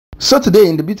So today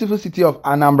in the beautiful city of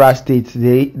Anambra State,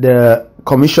 the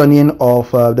commissioning of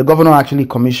the governor actually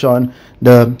commissioned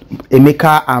the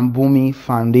Emeka Bunmi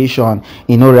Foundation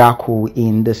in Oraku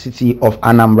in the city of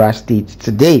Anambra State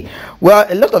today. Well,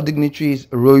 a lot of dignitaries,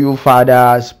 royal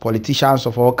fathers, politicians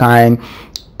of all kinds,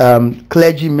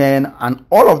 clergymen and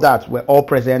all of that were all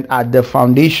present at the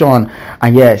foundation,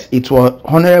 and yes, it was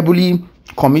honorably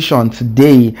commissioned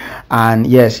today, and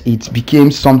yes, it became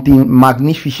something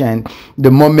magnificent the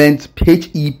moment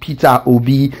H.E. Peter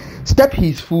Obi stepped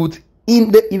his foot in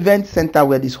the event center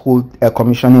where this whole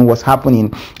commissioning was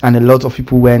happening, and a lot of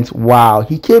people went, wow.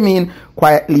 He came in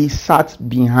quietly, sat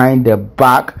behind the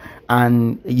back,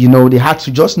 and they had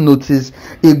to just notice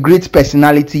a great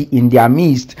personality in their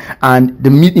midst, and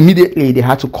immediately they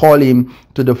had to call him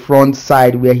to the front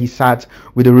side where he sat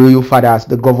with the royal fathers,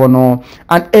 the governor,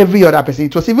 and every other person.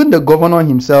 It was even the governor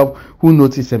himself who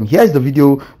noticed him. Here's the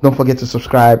video. Don't forget to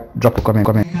subscribe, drop a comment.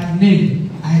 I can name,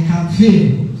 I can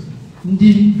feel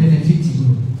the benefit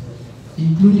you,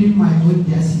 including my own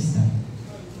dear sister.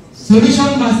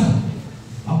 Solution master.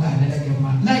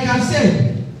 Okay, like I've said,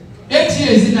 8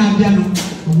 years in Abiano,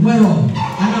 where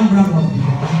Anambra was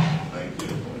before.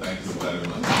 Thank you very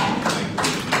much.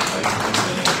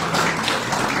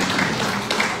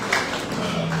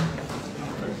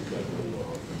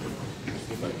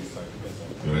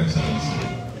 Your Excellency,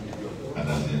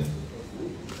 Adazi,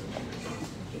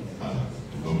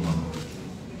 Governor,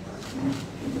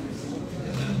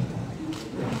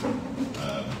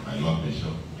 my Lord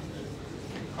Bishop,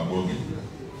 Abogi,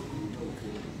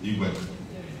 Igwe,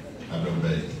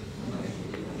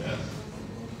 yes.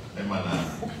 I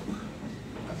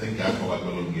think I forgot to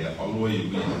look here. Always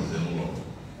be the same law,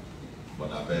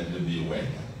 but I bet to be aware.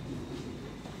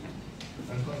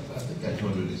 I think I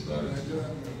told you this story.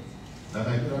 That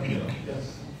I grew up, yes.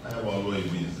 I have always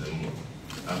been the same law.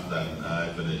 After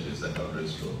I finished secondary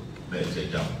school, then I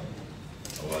jump.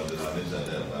 I was in Onitsha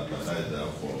there, advertiser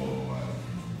for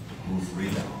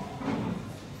proofreader.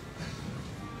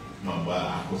 Mamba,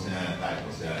 I was saying, I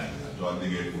don't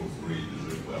think it will free.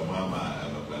 Well, Mama,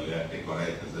 I'm a player,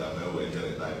 correct, as I'm a way to the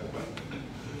type of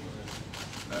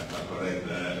correct,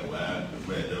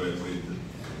 where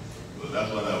so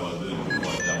that's what I was doing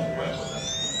before jump away for that.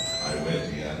 I went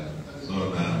here. So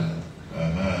now,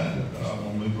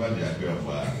 I'm glad you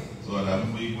are so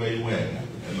I'm way,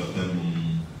 and let them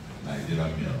Nigeria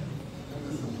meal.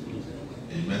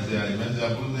 He messed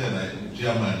up with the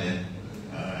German.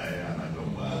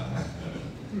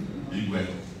 Igwe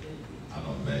and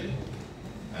obey.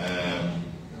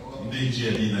 The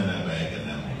Chilina and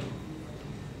Baganamo.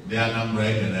 The Anambra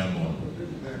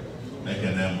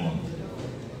Baganamo.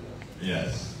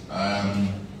 Yes.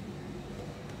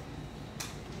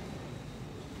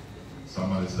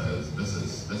 Somebody says this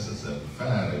is a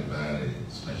very, very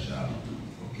special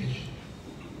occasion.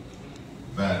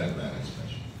 Very, very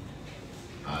special.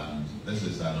 And this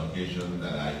is an occasion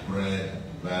that I pray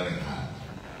very hard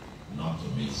not to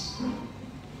miss.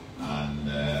 And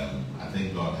I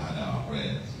think God had our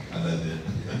prayers. As I did.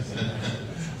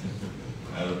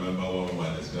 I remember when we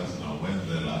were discussing on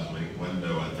Wednesday last week when they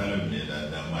were telling me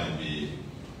that there might be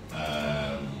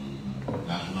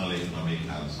National Economic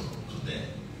Council today.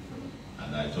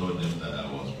 And I told them that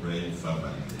I was praying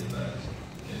fervently that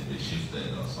it be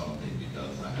shifted or something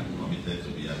because I had committed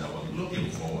to be and I was looking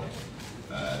forward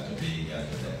to being here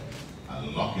today.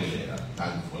 And luckily and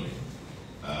thankfully,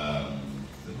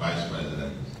 the Vice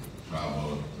President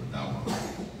traveled to Davao,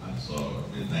 and so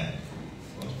the next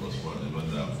was postponed. Even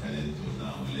though I'm heading to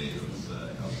now Lagos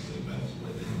health events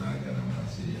with the American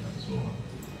Embassy and so on.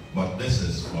 But this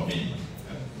is for me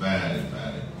a very,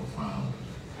 very profound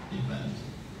event.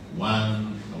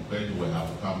 One compared we have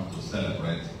come to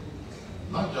celebrate,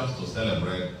 not just to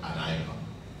celebrate an icon,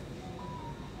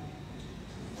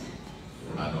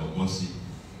 an Obosi,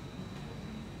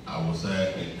 I would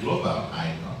say a global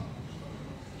icon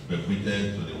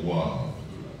bequeathed to the world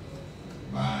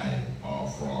by or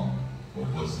from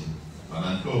Obosi. And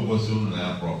until Obosi will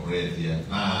appropriate here,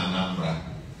 Anambra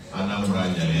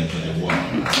to the world.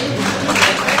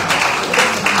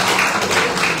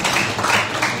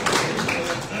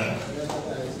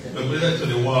 Bequeathed to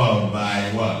the world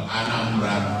by what?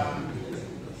 Anambra,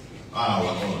 our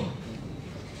own.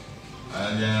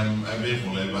 And every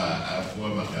forever, I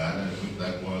former and with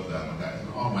that was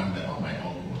all my uncle, all my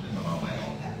uncle.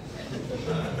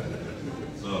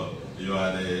 So you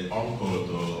are the uncle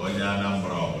to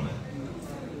Anambra.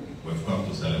 We've come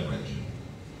to celebrate you.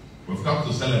 We've come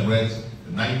to celebrate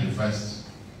the 91st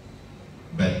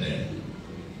birthday,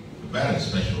 a very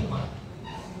special one.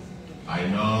 I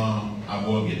know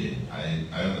Abogidi.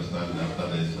 I understand after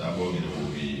this Abogidi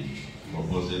will be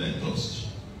proposing a toast.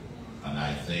 And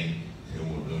I think he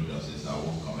will do justice. I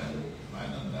won't comment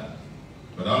on that.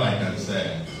 But all I can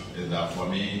say is that for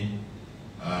me,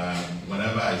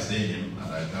 whenever I see him,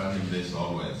 and I tell him this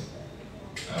always,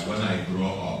 when I grow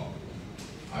up,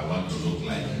 I want to look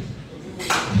like him.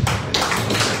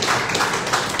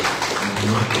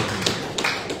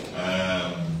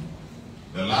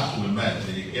 The last we met,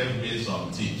 he gave me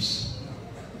some tips.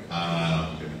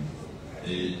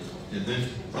 He did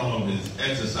some of his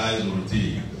exercise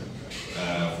routine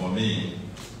for me,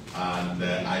 and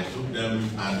I took them,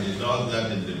 and he does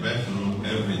that in the bedroom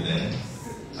every day.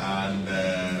 And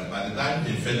by the time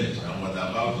he finished and was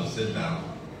about to sit down,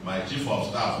 my chief of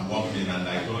staff walked in, and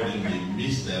I told him he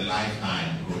missed a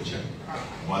lifetime coaching,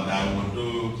 but I would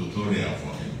do tutorial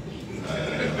for him.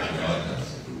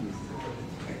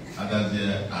 And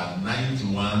at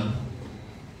 91,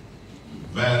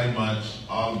 very much,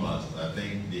 almost, I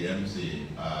think the MC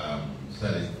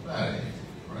said it very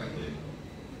correctly.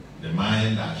 The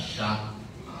mind as sharp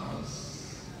as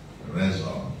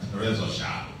razor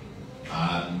sharp.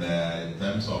 And in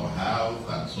terms of health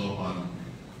and so on,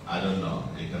 I don't know.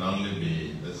 It can only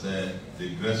be, they say, the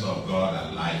grace of God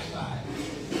and lifestyle.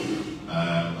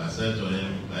 I said to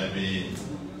him, maybe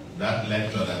that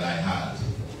lecture that I had,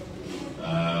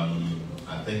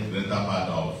 I think the greater part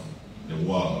of the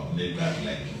world need that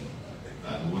lecture.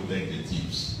 And we'll take the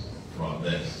tips from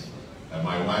this.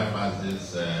 My wife has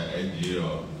this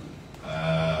NGO,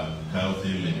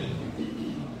 Healthy Living.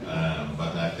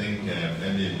 But I think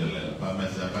any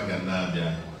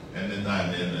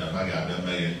anytime if I get them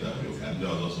interview, can do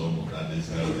also that this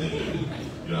healthy living.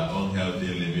 You are unhealthy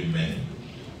living men.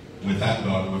 We thank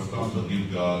God, we've come to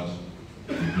give God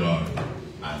the glory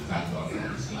and thank God for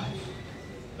his life.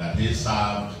 That he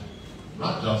served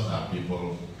not just our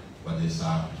people, but he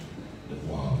served the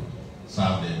world.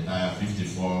 Served the entire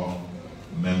 54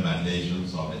 member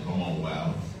nations of the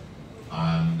Commonwealth,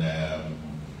 and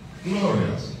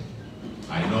gloriously.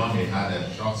 I know he had a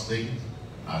short stint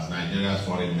as Nigeria's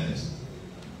foreign minister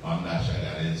under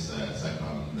Shagari's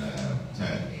second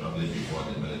term, shortly before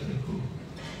the military coup,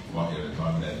 before he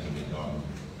returned then to become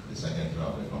the Secretary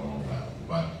of the Commonwealth.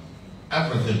 But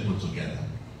everything put together,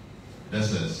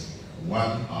 this is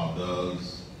one of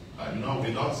those,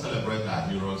 we don't celebrate our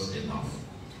heroes enough.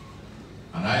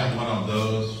 And I am one of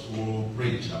those who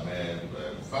preach a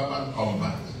fervent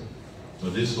convert to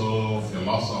this whole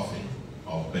philosophy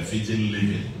of befitting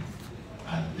living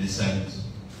and decent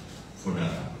funeral.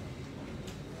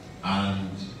 And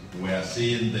we are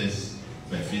seeing this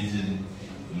befitting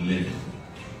living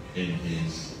in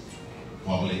his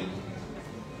public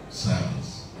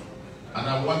service. And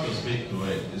I want to speak to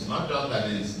it. It's not just that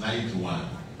it's 91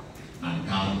 and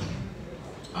counting.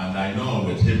 And I know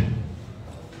with him,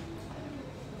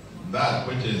 that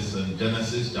which is in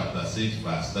Genesis chapter 6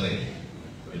 verse 3,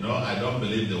 I don't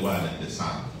believe the one in the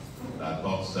Psalm that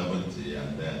talks 70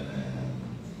 and then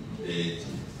 80.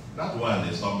 That one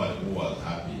is somebody who was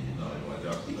happy, he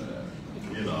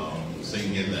was just,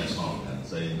 singing a song and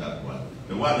saying that one.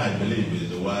 The one I believe is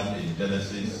the one in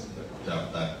Genesis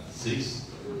chapter 6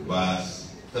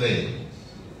 verse 3.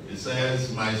 It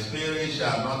says, my spirit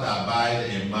shall not abide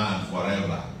in man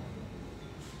forever.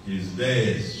 His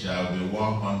days shall be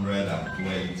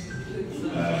 120.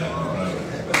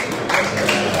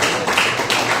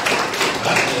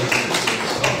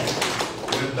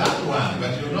 With that one,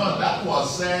 but that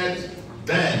was said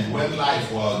then when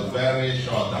life was very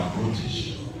short and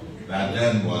brutish. That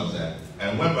then was,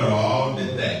 and when we were all the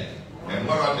tech, and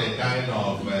what are the kind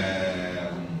of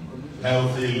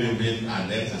healthy living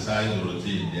and exercise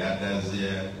routine, the others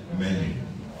menu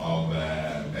of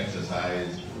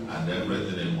exercise and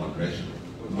everything in moderation.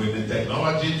 With the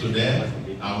technology today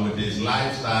and with his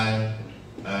lifestyle,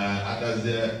 others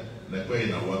there, they're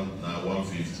paying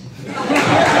 150.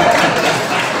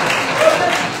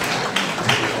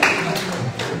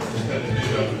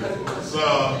 So,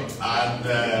 and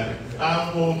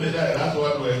I'm moving there. That's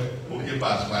what we keep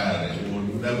aspiring.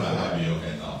 We'll never have you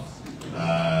enough.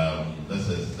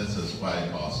 This is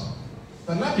quite awesome.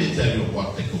 But let me tell you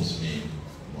what tickles me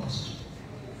most.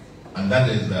 And that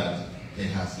is that he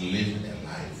has lived a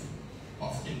life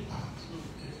of impact.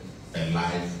 A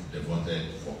life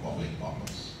devoted for public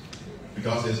purpose.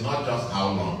 Because it's not just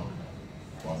how long,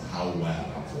 but how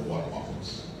well and for what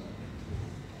purpose.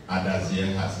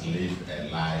 Adazia has lived a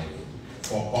life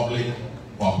for public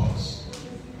purpose.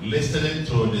 Listening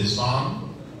to the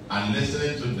son and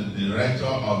listening to the director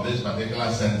of this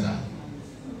particular center,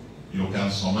 you can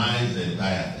surmise the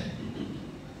entire thing.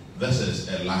 This is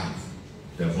a life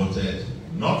devoted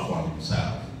not for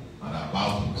himself and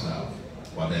about himself,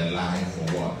 but a life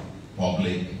for what?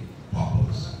 public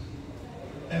purpose,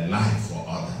 a life for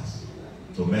others,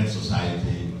 to make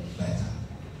society better.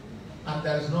 And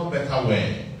there is no better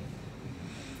way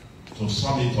to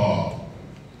sum it all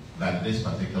than this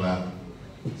particular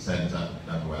center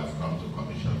that we have come to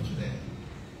commission today.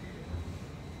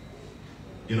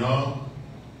 You know,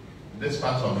 this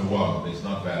part of the world is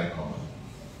not very common.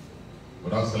 We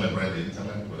don't celebrate the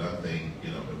intellect, we don't think, you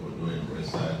know, people doing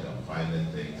research and finding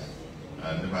things.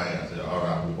 And if I say, all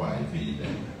right, why if you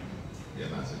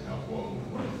then I say,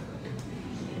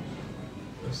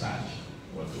 research.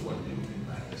 What do you mean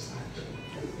by research?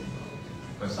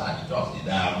 Research just the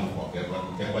down for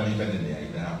what even in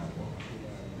the down for.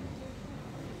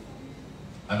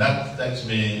 And that takes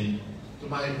me to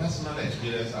my personal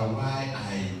experience and why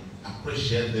I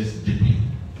appreciate this deeply.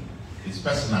 It's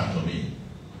personal to me.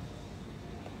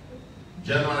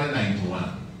 January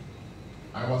 91,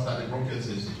 I was at the Brookings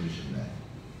Institution there.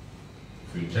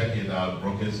 If you check it out,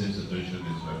 Brookings Institution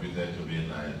is reputed to be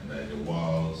like the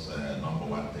world's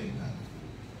 #1 think tank.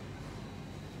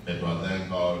 It was then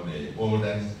called the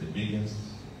oldest, the biggest,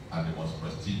 and the most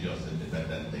prestigious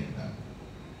independent think tank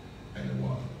in the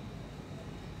world.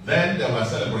 Then they were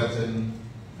celebrating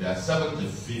their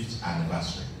 75th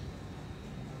anniversary.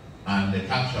 And the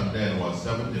caption then was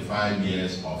 75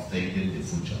 years of thinking the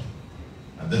future.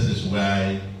 And this is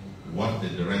why what the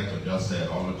director just said,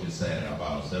 all what she said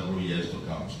about several years to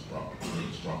come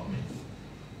struck me.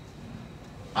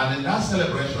 And in that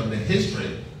celebration, the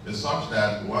history is such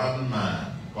that one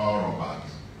man called Robert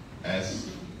S.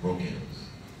 Brookings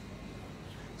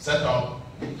set up,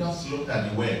 he just looked at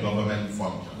the way government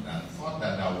functioned and thought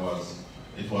that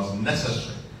it was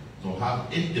necessary to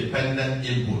have independent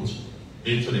input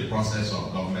into the process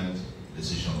of government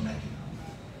decision making.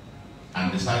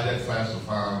 And decided first to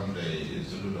found the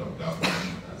Institute of Government,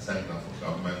 a Center for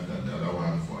Government, and the other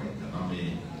one for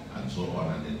Economy, and so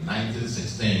on. And in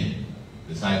 1916,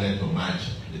 decided to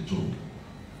merge the two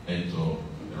into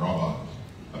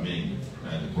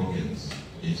the Brookings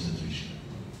Institution.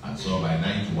 And so by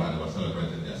 91, they were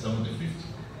celebrating their 75th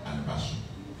anniversary.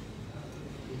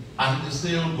 And it's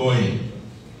still going.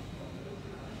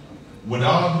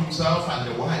 Without himself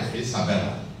and the wife,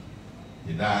 Isabella,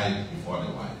 he died before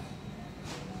the wife.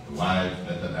 The wife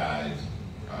later died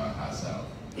herself.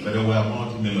 But they were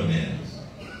multi-millionaires.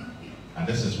 And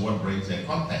this is what brings a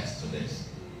context to this.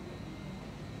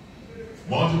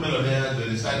 Multi-millionaires, they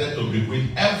decided to bequeath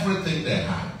everything they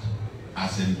had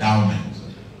as endowment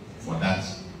for that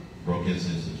Brookings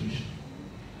Institution.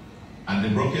 And the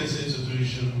Brookings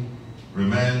Institution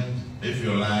remained, if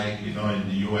you like, you know, in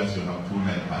the US you have two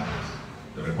main parties,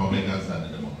 the Republicans and the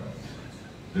Democrats.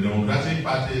 The Democratic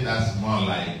Party, that's more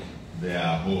like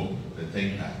their home, the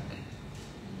think tank.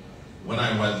 When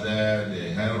I was there,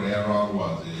 the Henry Aaron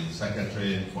was the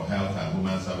Secretary for Health and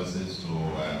Human Services to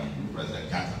President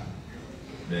Carter.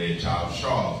 The Charles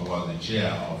Shaw was the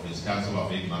chair of his Council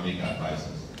of Economic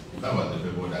Advisors. That was the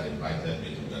people that invited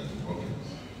me to get to Brookings.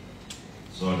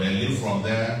 So they live from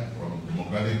there, from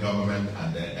democratic government,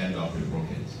 and they end up in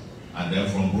Brookings. And then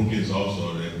from Brookings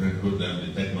also, they recruit them,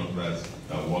 the technocrats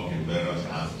that work in various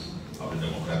arms of the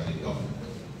democratic government.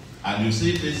 And you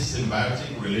see this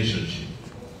symbiotic relationship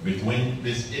between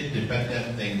this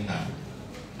independent think tank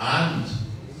and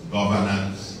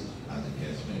governance, as the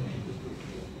case may be.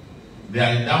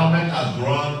 Their endowment has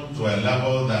grown to a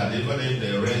level that even if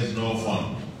they raise no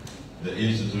fund, the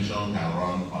institution can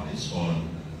run on its own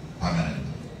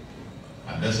permanently.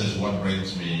 And this is what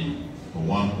brings me to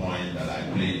one point that I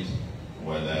played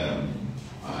with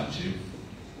our chief,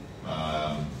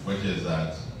 which is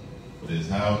that with his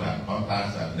help and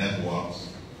contacts and networks,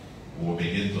 we will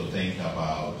begin to think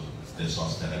about the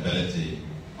sustainability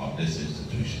of this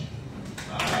institution.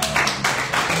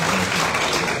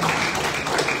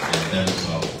 In terms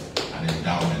of an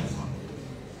endowment fund,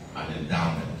 an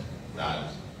endowment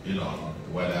that, you know,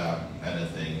 whether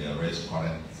anything, they raise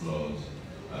current flows,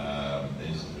 the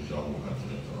institution will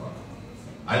continue to run.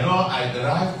 I know I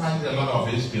derived quite a lot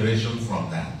of inspiration from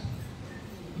that.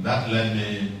 That led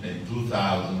me in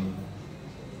 2000,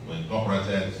 we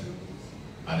incorporated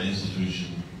an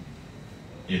institution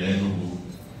in Enugu,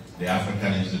 the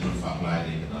African Institute for Applied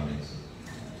Economics.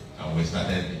 And we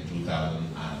started in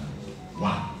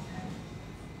 2001.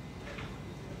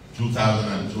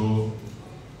 2002,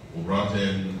 we brought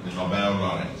in the Nobel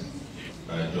laureate,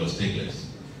 Joe Stiglitz,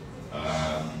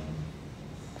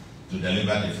 to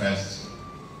deliver the first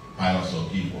Pilots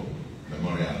of People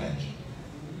memorial lecture.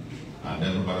 And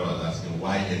everybody was asking,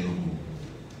 why Enugu?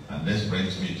 And this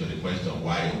brings me to the question,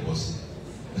 why Obosi?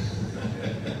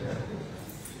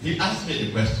 He asked me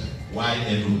the question, why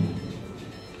Enugu?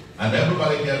 And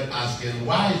everybody kept asking,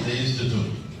 why is the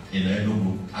institute in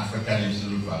Enugu, African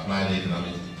Institute for Applied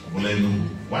Economics,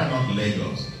 why not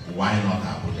Lagos? Why not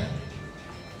Abuja?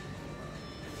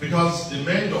 Because the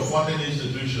major foreign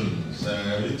institutions,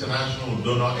 international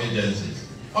donor agencies,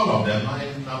 all of them are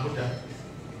in Abuja.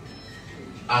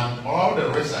 And all the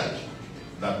research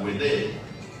that we did,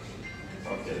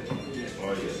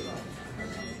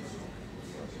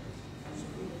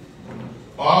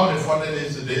 all the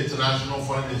international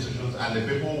foreign institutions and the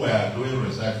people who were doing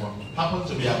research for happened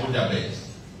to be Abuja based.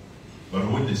 But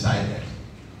we decided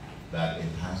that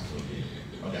it has to be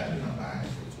Ogadina.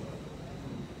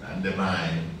 And the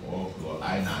mind of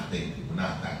I not think,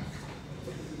 not that.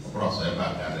 Process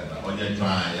about that, or you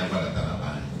try, you got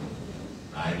a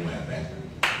I went back.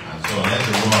 And so let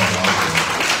the world also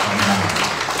come down.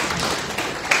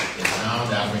 It's now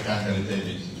the African Heritage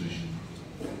Institution.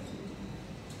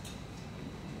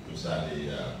 To study,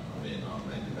 on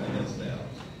Independence Day.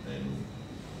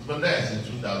 But that's in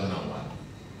 2001.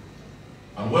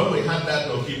 And when we had that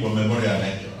Okibo Memorial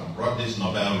Lecture and brought this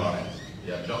Nobel laureate,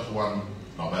 he had just won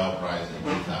Nobel Prize in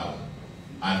 2000.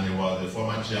 And he was the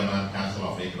former chairman, Council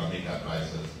of Economic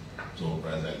Advisors to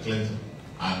President Clinton,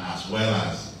 and as well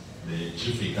as the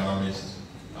chief economist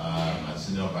and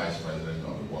senior vice president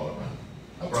of the World Bank.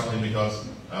 I brought him because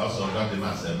I also got him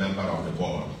as a member of the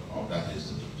board of that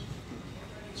institute.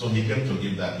 So he came to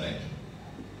give that lecture.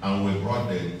 And we brought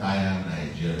the entire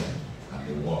Nigeria and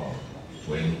the world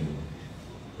to Enugu,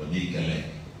 to Nikele.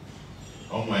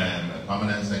 When a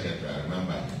permanent secretary, I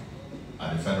remember,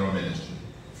 at the federal ministry,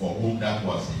 for whom that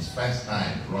was his first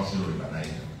time crossing River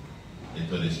Niger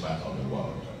into this part of the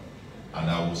world. And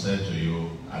I will say to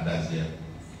you, Adazia,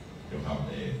 you have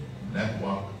the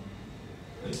network,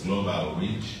 the global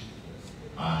reach,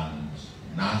 and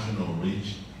national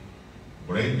reach.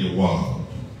 Bring the world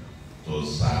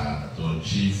to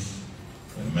Chief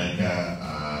Emeka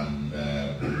and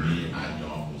Bunmi and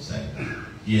John who said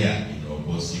here in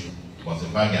Obosi. Because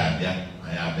if I get there, I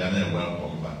have done a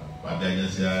welcome back. But then you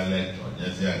see a lecture,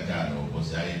 you see a card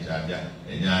Obosi, I charge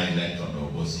and I lecture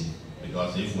Obosi.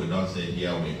 Because if we don't say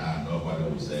here we are, nobody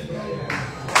will say there you are.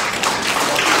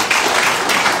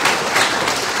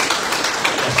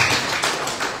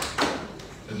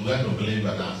 It's going to believe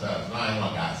that ourselves. Now I'm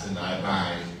not asking, I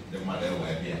buy the mother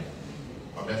were here.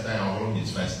 Obviously, I'm holding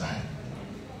his first time.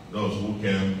 Those who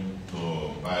came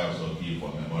to buy us or give for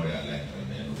memorial lecture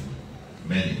in Enugu,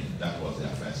 many, that was their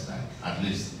first time. At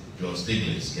least Joe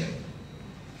Stiglitz came.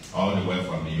 All the way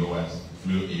from the US,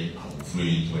 flew in and flew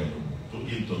into Enugu. Took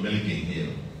him to Milking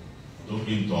Hill, took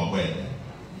him to Obede,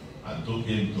 and took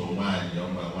him to one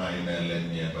young man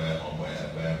nearby Obi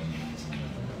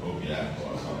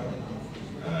or something.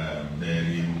 There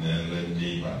in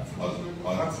Lendiva, or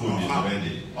food is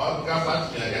ready. All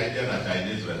Gaffas are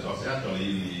Chinese restaurants,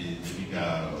 actually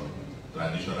typical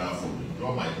traditional food.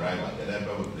 Draw my driver, the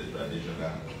level with the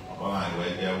traditional. All I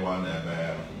went there one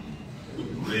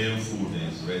real food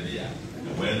is ready.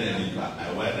 When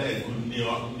I went there, New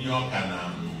York and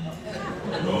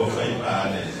no favor,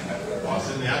 or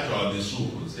send the actual the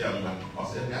soup, or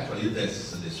send the actual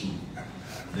tests in the soup.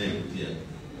 They would hear.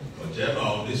 But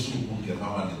general, this soup can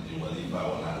have an if I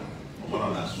want one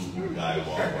on a soup guy.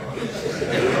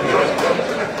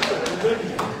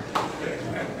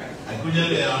 I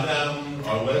couldn't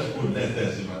always put that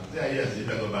test, but yes, you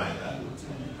better buy that.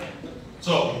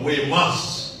 So we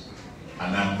must.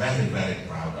 And I'm very, very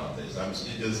proud of this.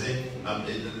 You can see,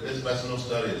 this personal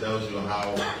story tells you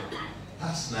how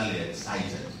personally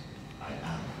excited I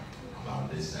am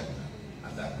about this center.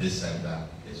 And that this center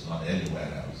is not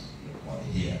anywhere else but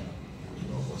here in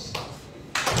Obosi.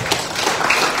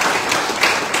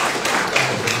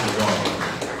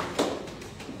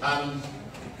 And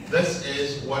this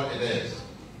is what it is.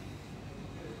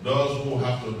 Those who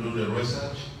have to do the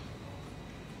research,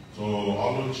 so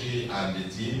Oluchi and the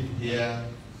team here,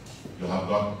 you have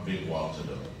got big work to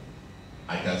do.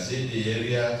 I can see the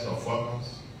areas of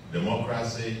focus,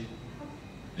 democracy,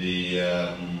 the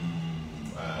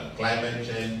climate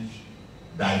change,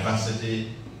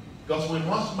 diversity, because we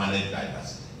must manage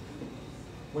diversity.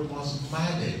 We must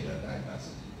manage the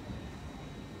diversity.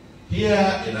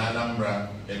 Here in Anambra,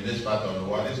 in this part of the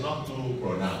world, it's not too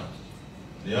pronounced.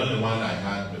 The only one I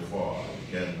had before,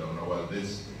 again, don't know what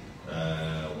this,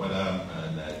 whether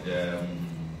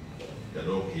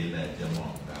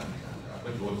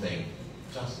people think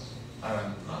just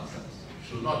aren't nonsense.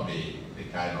 Should not be the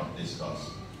kind of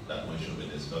discourse that we should be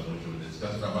discussing. We should be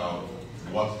discussing about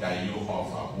what can you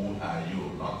offer, who are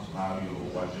you, not how you,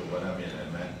 what you, what I mean,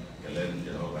 and then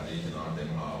you know, but on them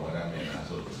or what I mean,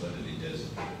 so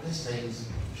these things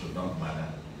should not matter.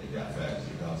 in their affairs,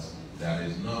 because there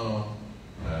is no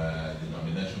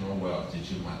denominational way of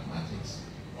teaching mathematics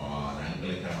or an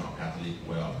Anglican or Catholic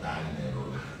way of dying a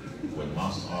road. We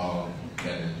must all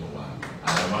get into one.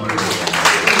 And I want to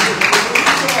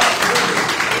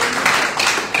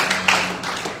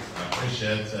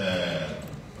appreciate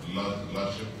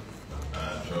Lordship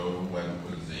Joe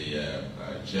was the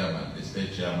chairman, the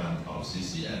state chairman of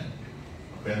CCN.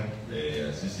 Okay?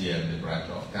 The CCN, the branch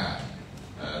of CAD,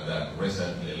 that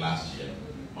recently last year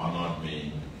honored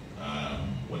me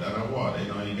with an award. You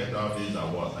know, you get all these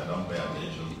awards, I don't pay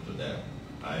attention to them.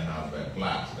 I have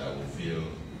plaques that will fill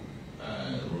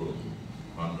room,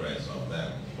 hundreds of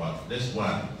them. But this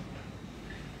one,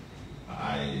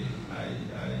 I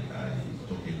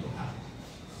took it to heart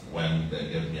when they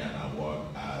gave me an award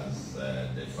as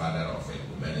the father of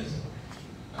ecumenism.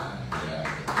 Yeah.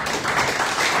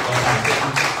 Because I think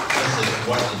this is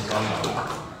what it's all about.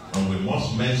 And with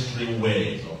most mainstream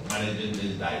ways of managing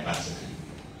this diversity.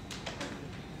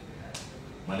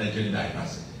 Managing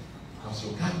diversity. Because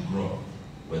you can't grow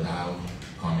without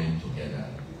coming together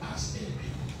as a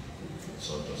people,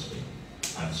 so to speak.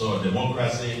 And so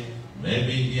democracy,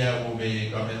 maybe here will be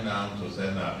coming down to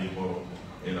send our people,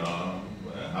 you know,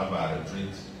 have a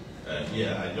retreat.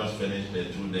 Here, I just finished a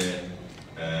 2-day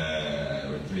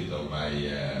retreat of my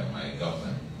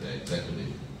government, the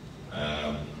executive.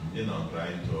 You know,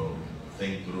 trying to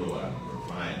think through and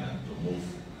refine and to move,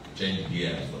 change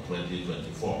gears for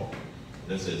 2024.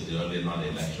 This is the only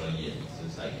non-election year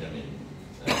since I came in.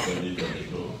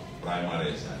 2022,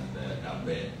 primaries and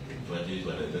campaign.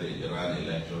 2023, general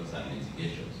elections and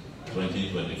litigations.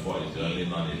 2024 is the only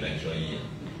non-election year.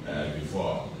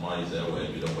 Before, more is will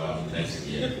be over next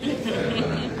year.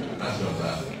 That's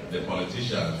what the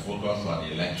politicians focus on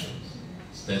elections.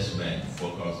 Statesmen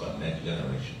focus on next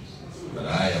generations. But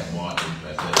I am more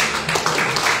interested in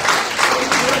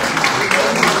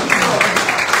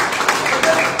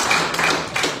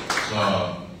so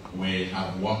we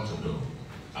have work to do,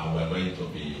 and we're going to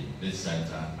be, this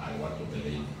center, I want to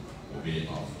believe, will be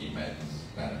of immense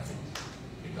benefit.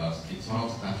 Because it all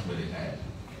starts with the head.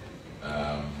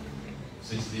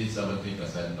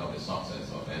 60–70% of the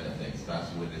success of anything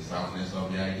starts with the soundness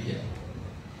of the idea.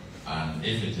 And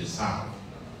if it is sound,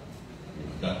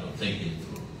 we've got to think it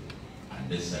through. And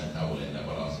this center will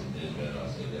enable us in these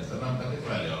various areas. And I'm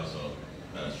particularly also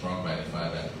struck by the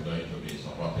fact that we're going to be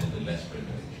supporting the less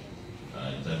privileged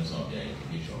in terms of their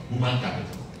education. Human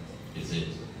capital is it.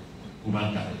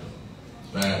 Human capital.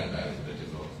 It's very, very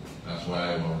critical. That's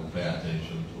why we want to pay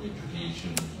attention to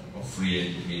education, or free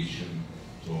education,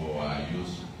 to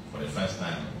use for the first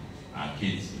time. Our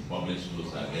kids in public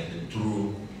schools are getting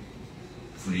true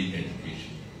free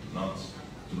education, not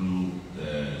through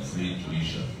the free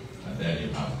tuition. And then you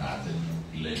have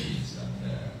 13 ladies and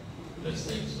those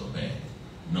things to pay.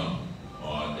 No.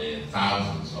 Or the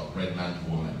thousands of pregnant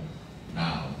women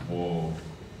now who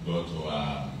go to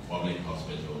public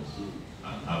hospitals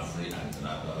and have free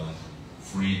antenatals,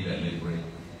 free delivery.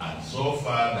 And so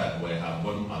far that we have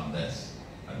gone on this,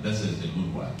 and this is the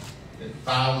good one, the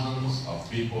thousands of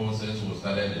people since we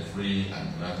started the free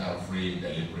antenatal, free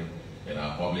delivery in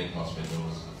our public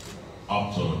hospitals,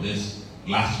 up to this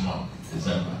last month,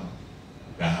 December,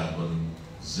 there has been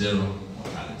zero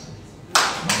mortality. In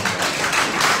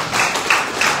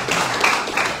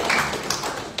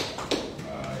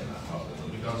our hospital,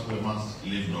 because we must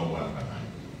leave no one behind.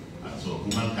 And so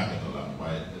human capital, I'm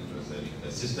quite interested.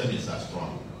 The system is as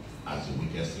strong as the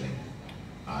weakest link.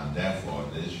 And therefore,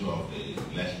 the issue of the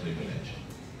less privileged,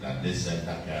 that this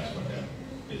center cares for them,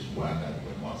 is one that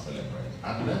we must celebrate.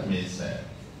 And let me say,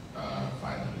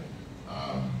 finally,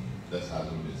 this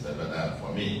hasn't been said, but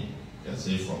for me, you can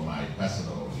see from my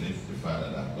personal belief, the fact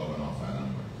that I'm Governor of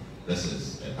Anambra, this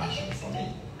is a passion for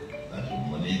me, that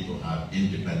we need to have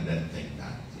independent think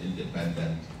tanks,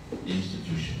 independent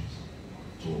institutions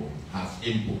to have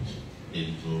input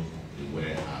into the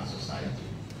way our society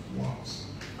works.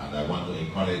 And I want to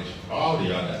encourage all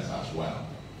the others as well,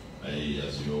 as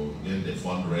you did the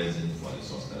fundraising for the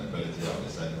sustainability of the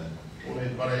center, we'll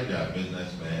encourage their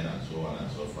businessmen and so on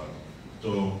and so forth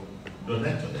to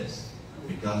donate to this,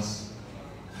 because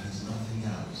there is nothing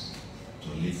else to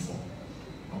live for.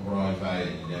 If I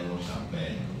did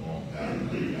champagne,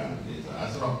 I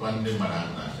sort of one day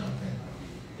champagne,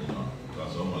 you know,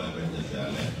 because almost when they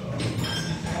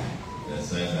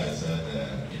say they said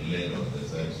in Lagos, they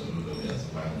said Soludo, we are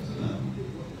Spanish and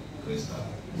Crystal.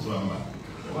 So I'm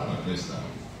one of Crystal,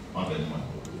 not anyone.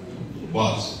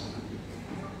 But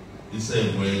he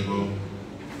said, we go,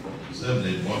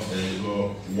 they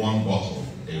go one bottle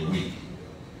a week,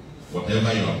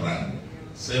 whatever your brand,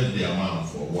 save the amount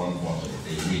for one bottle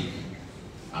a week,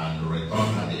 and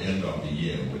return at the end of the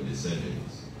year with the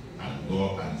savings, and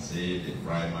go and see the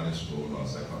primary school or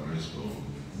secondary school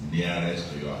nearest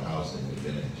to your house in the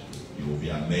village, you will be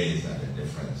amazed at the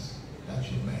difference that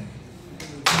you make.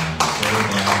 And so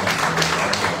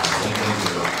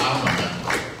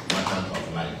merchant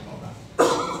of light order.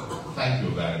 Thank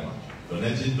you very much.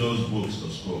 Donating those books to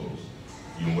schools,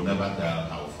 you will never tell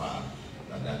how far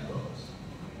that goes.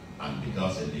 And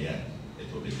because in the end,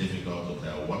 it will be difficult to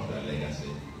tell what your legacy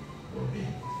will be.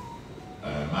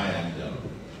 My angel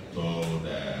told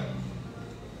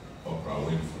Oprah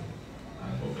Winfrey,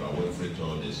 and Oprah Winfrey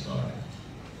told this story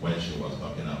when she was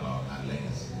talking about her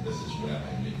legacy. This is where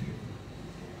I leave you.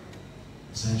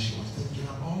 So she was thinking,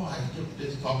 oh, I took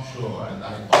this talk show and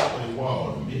I talked to the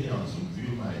world, millions will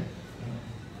view my... I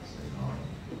said, no,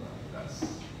 that's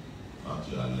not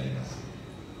your legacy.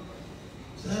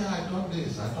 Say, I done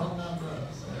this, I done that.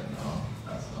 I said, no,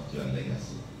 that's not your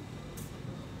legacy.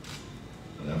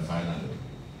 And then finally,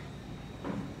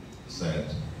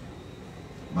 said,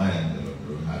 Maya Angelou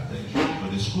drew her attention to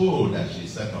the school that she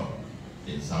set up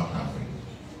in South Africa,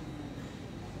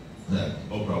 that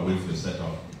Oprah Winfrey set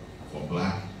up for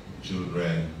black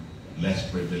children,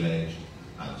 less privileged,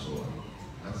 and so on.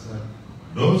 I said,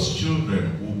 those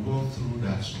children who go through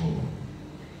that school,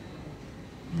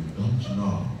 you don't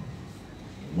know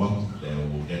what they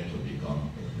will get to become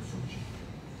in the future.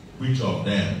 Which of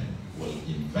them will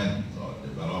invent or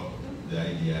develop the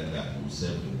idea that will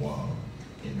save the world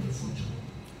in the future.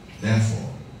 Therefore,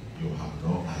 you have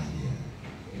no idea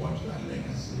what your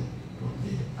legacy will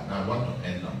be. And I want to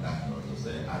end on that note to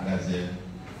say, Agazie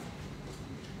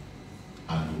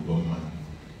and Ugoma,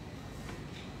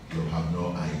 you have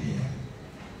no idea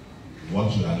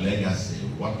what your legacy,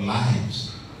 what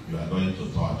lives you are going to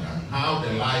touch, and how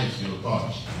the lives you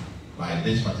touch by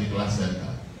this particular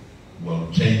center will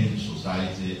change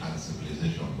society and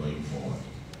civilization going forward.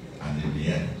 And in the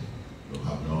end, you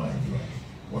have no idea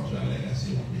what your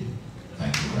legacy will be.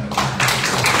 Thank you very much.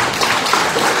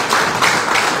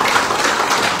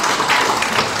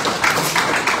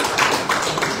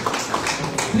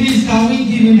 Please, can we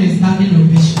give him a standing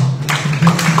ovation?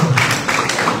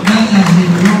 That has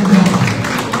been long done.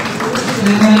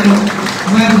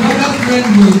 My brother friend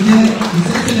will say, His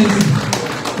Excellency,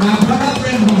 my brother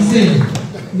friend will say,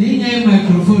 Nina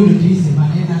microphone is the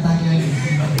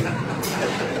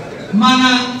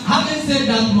Mana, having said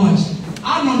that much, I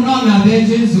don't know the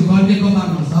virgins who got the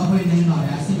governors of in the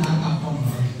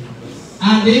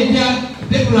and if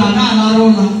people are not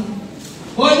around,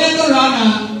 only the runner,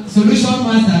 solution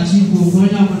master, chief will go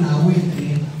down on our way to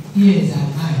ears and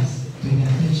eyes to the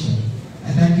attention. I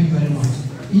thank you very much.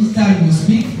 Each time you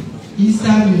speak, each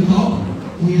time you talk,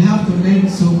 we have to learn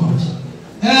so much.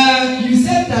 You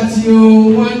said that you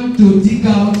want to dig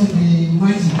out the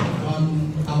magic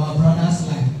on our brother's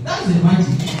life. That's the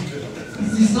magic.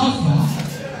 This is not far.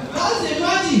 That's the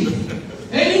magic.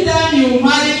 Anytime you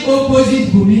marry opposite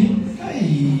Bunmi, hey,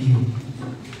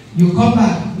 you come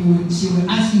back, she will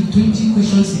ask you 20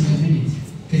 questions in a minute.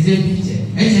 But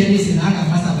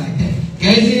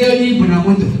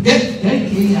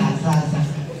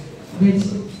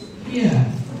here,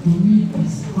 Bunmi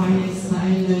is quiet,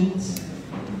 silent,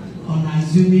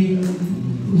 unassuming,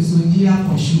 Usodia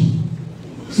for sure.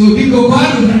 So people go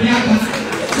out to the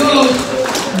so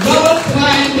don't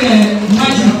find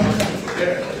magic.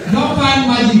 Don't find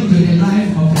magic to the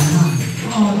life of a man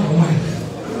or a wife.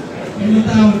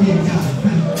 Anytime we get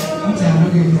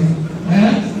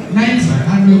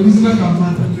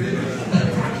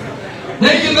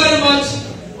Thank you very much,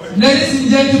 ladies and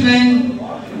gentlemen.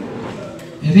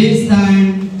 It is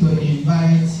time to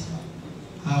invite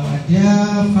our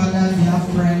dear father, dear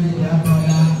friend, dear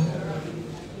brother,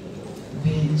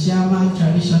 the Chairman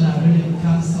Traditional Ruling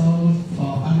Council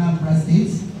for Anambra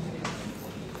State,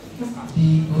 the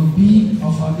Obi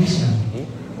of Onitsha,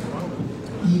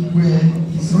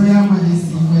 His Royal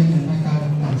Majesty Emeka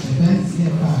Bunmi,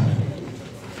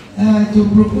 to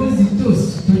propose the toast.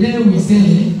 Today we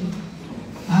say,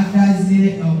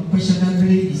 Agazie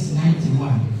unquestionably is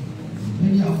 91.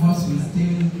 Many of us will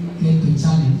still get to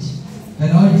challenge,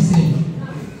 but all the same,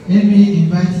 let me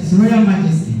invite His Royal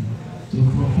Majesty to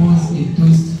propose a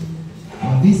toast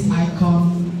for this icon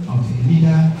of a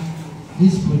leader,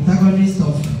 this protagonist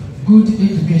of good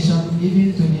education,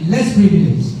 even to the less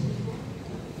privileged,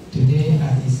 today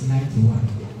at his 91.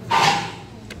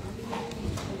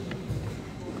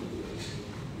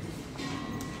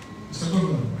 Mr.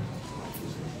 Governor,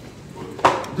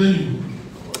 tell you.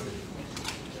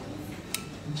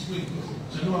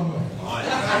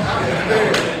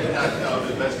 That's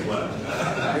the best one.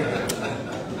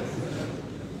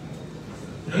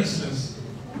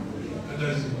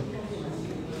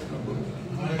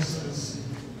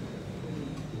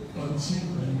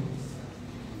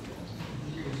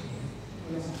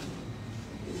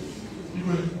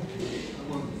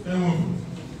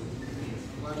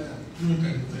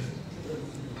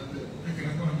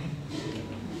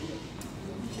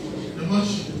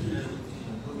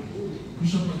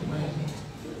 Bishop of Nigeria,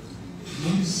 the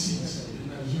only seat in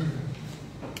Nigeria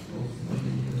of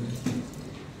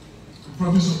the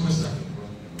province of West Africa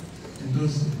in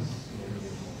those days.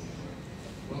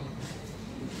 Well,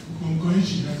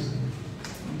 Ukongoichi has a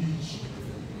leech,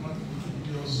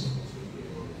 also.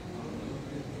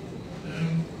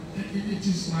 It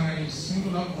is my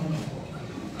singular honor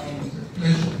and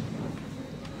pleasure,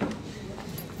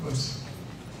 but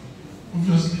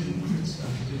obviously great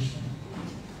application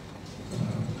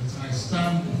that I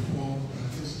stand before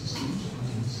this distinguished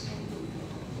audience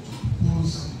to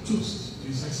propose a toast to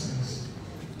His Excellency,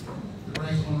 the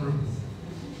Right Honorable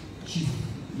Chief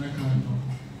Emeka Bunmi,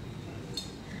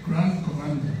 Grand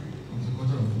Commander of the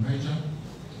Order of the Niger,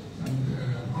 and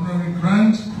Honorary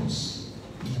Grand Cross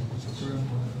of the Equatorial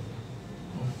Border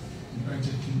of the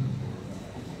United Kingdom,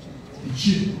 the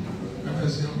Chief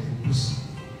Advisor of Obosi,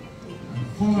 and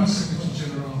former Secretary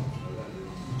General of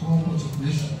the Commonwealth of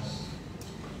Nations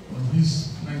on his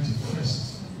 91st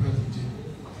birthday.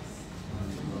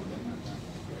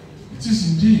 It is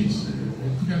indeed a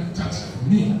brilliant task for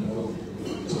me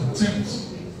to attempt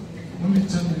only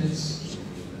 10 minutes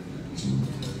to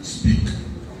speak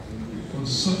on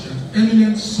such an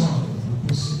eminent son of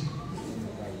Obosi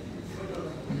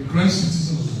and the grand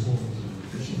citizen of the world,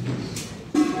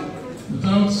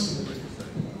 without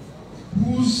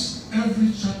whose every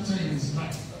chapter in his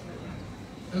life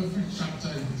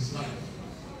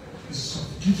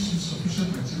gives you sufficient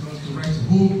material to write a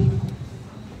whole book.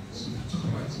 So you talk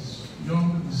about his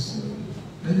young, his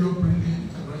very upbringing, you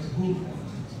can write a whole book.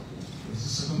 There's a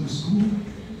secondary school,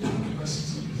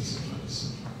 university, etc.,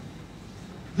 etc.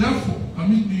 Therefore,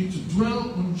 permit me to dwell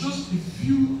on just a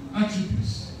few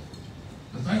attributes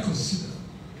that I consider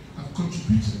have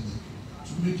contributed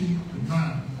to making the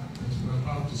man that we are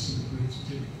about to celebrate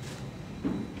today.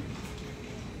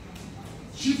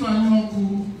 Chief Anyanwụ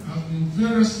has been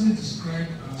variously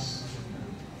described as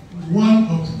one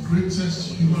of the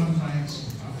greatest human minds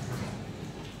of Africa,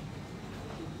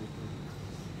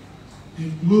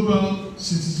 a global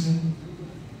citizen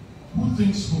who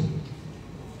thinks whole,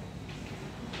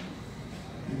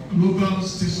 a global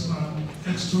statesman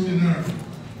extraordinary,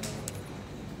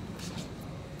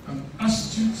 an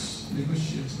astute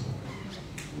negotiator,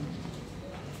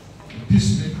 a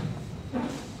peacemaker,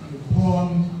 and a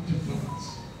born diplomat.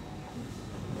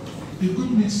 A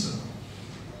good mixer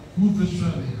who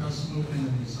virtually has no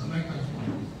enemies. I like that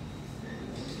one.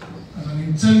 And an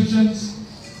intelligent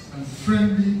and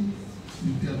friendly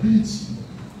with the ability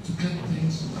to get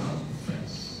things without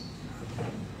offense.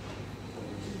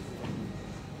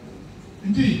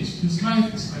 Indeed, his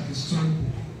life is like a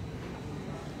storybook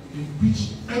in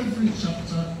which every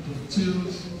chapter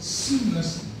dovetails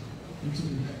seamlessly into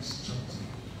the next chapter.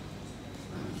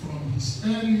 From his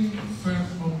early firm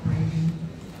upbringing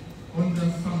under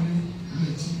family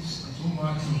relatives at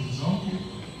Omaki with his uncle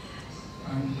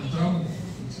and Adamu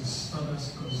with his father's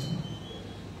cousin,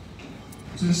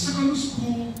 to a secondary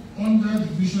school under the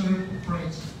visionary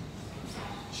proprietor,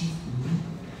 Chief Bunmi,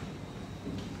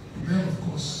 then of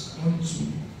course on to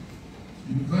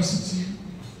university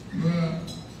where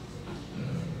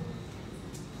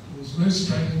he was very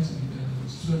strident in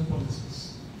student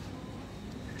politics.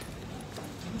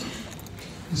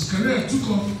 His career took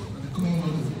off at the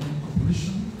Commonwealth of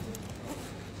Corporation,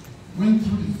 went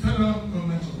through the federal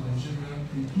government of Nigeria,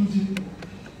 including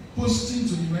posting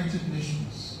to the United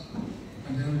Nations,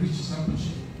 and then reached his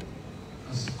apogee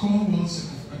as the Commonwealth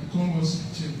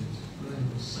Secretariat, where he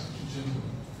was Secretary General.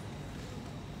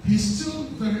 He's still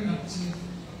very active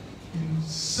in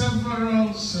several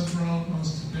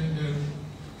non-stipendial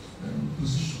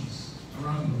positions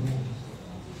around the world.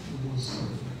 He was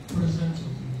president of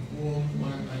the World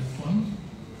Wildlife Fund,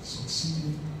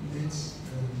 succeeding late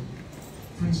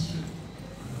Prince Philip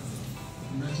of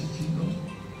the United Kingdom,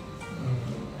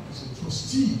 as a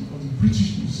trustee of the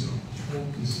British Museum of all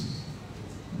places.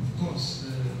 And of course, I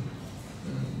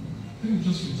think he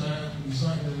just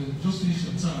just finished a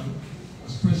term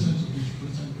as president of the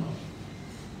Metropolitan Club,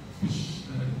 which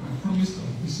I promised I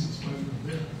would visit while we were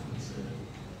there, but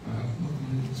I have not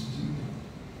been able to do that.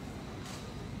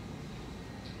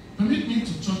 Permit me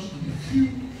to touch on a few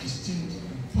distinct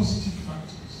and positive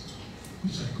factors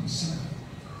which I consider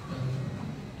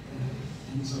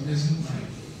in his amazing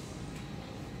life.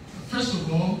 First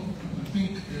of all, I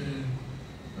think,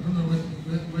 I don't know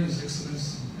where His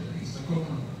Excellency, Mr.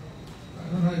 Governor, I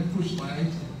don't know how he pushed my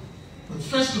item, But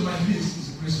first on my list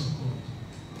is the grace of God.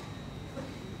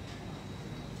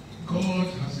 God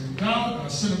has endowed our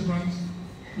celebrants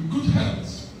with good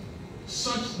health,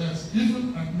 such that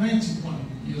even at 91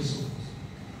 years old,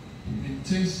 he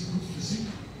maintains good physique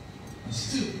and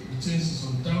still retains his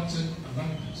undoubted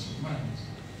alertness of mind.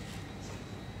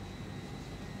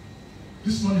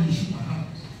 This morning he shook my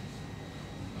hand,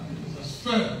 and it was as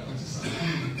firm as it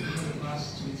has been over the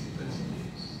last 20, 30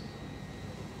 years.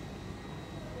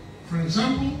 For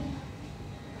example,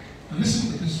 and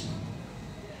listen to this one,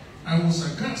 I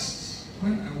was aghast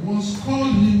when I once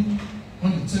called him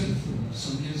on the telephone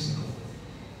some years ago.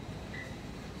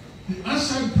 He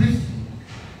answered briefly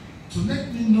to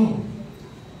let me know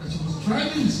that he was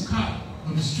driving his car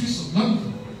on the streets of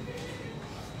London,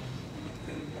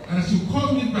 and that he would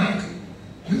call me back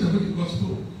later when he got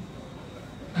home.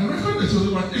 I reckon that he was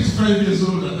about 85 years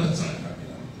old at that time.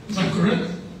 Is that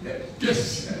correct?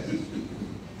 Yes.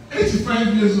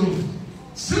 85 years old,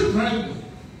 still driving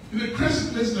in a crazy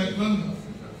place like London.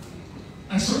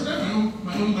 I surrendered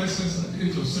my own license at the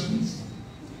age of 70.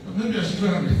 But maybe I should go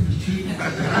and retrieve it.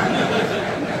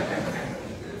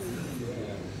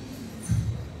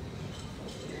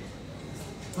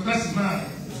 But that's the man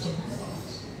we're talking about.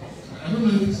 I don't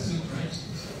know if it's still right.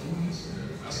 I wouldn't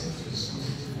ask him to discuss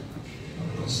it. I'm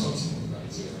consulting on that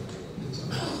later.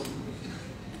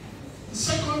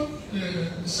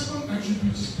 The second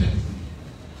attribute is pedigree.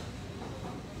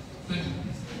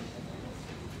 Pedigree.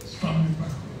 It's family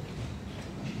background.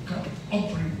 Kind of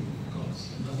upbringing because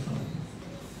in that family.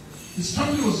 His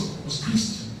family was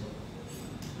Christian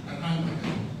and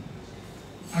Anglican,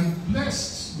 and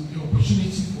blessed with the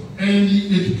opportunity for early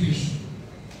education,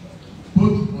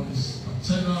 both on his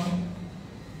paternal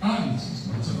and his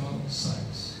maternal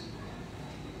sides.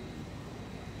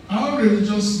 Our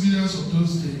religious leaders of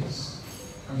those days,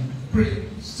 and we pray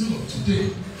still of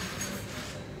today,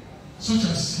 such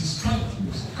as his father, who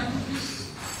was a Catholic,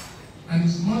 and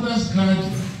his mother's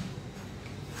guardian,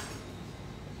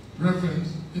 Reverend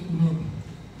Ekunobi,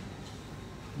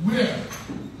 were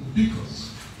the beacons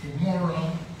for moral,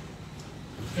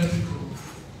 ethical,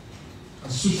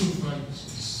 and social values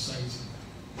of society.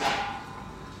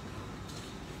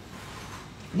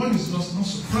 One is thus not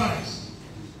surprised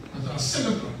that our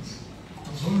celebrant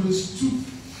has always stood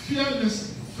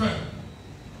fearlessly firm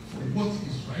for what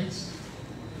is right,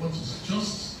 what is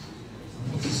just,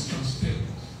 and what is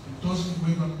transparent. He doesn't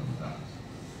waver on that,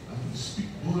 and will speak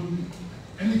boldly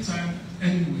anytime,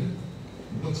 anywhere,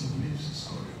 what he believes is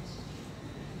correct.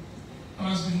 And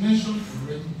as been mentioned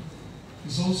already,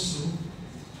 he's also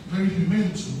very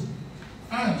humane too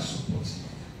and supportive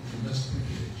of the less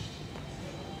privileged.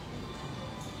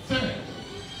 Third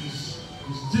is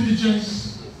his diligence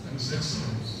and his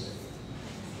excellence.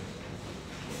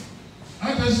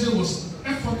 Adese was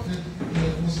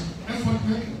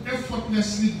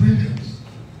effortlessly brilliant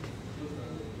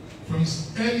from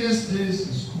his earliest days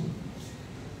in school.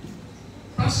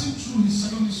 Passing through his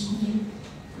secondary school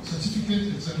certificate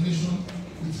examination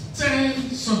with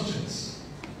 10 subjects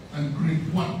and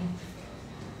grade 1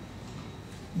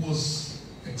 was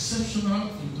exceptional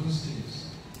in those days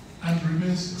and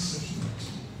remains exceptional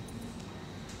too.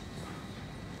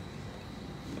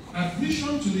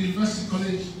 Admission to the University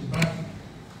College Ibadan,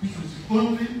 which was the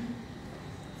only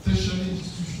tertiary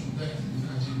institution there at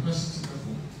the university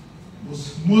level, was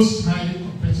most highly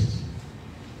competitive.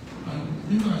 And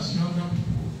even as younger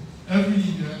people, every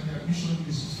year the admission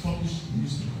list is published in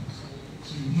newspapers,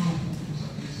 so you know who is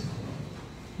admitted.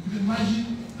 You can imagine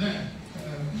that,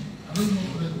 I don't know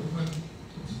whether there were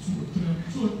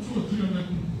 200 or 300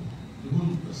 people in the whole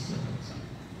university at that time.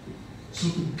 So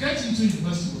to get into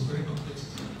university was very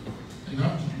competitive, and you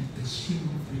have to be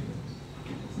extremely brilliant.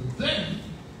 But then,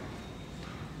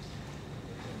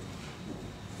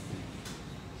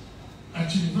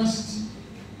 at university,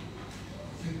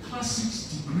 the classics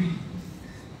degree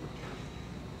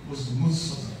was the most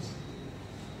sought after.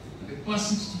 The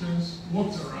classic students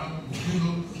walked around with a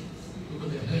halo over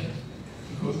their head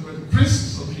because they were the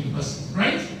princes of the university,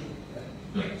 right?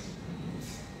 Right.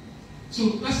 So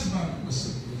that's the man who was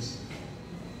celebrating.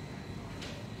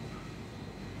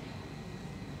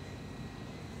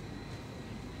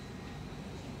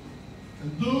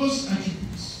 And those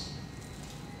attributes,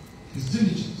 his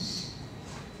diligence,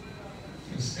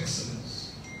 his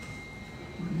excellence,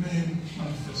 remain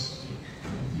manifest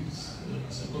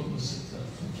as a government sector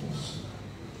also.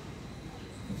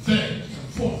 Third and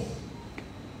fourth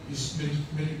is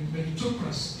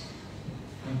meritocracy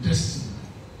and destiny.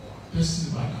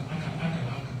 Destiny by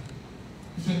aka.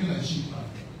 If you can achieve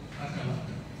aka.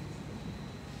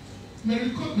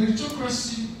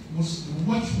 Meritocracy was the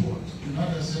watchword in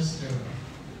Adase's era.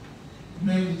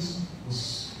 Merit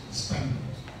was standard.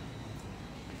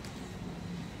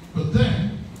 But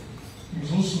then, he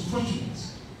was also fortunate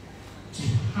to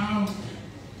have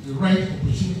the right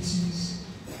opportunities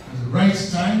at the right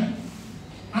time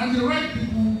and the right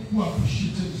people who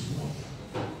appreciated his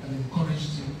work and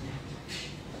encouraged him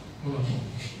all along.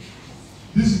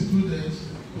 This included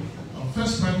our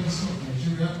first Prime Minister of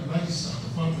Nigeria, Alhaji Sir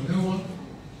Balewa,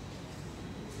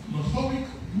 Lord Howick,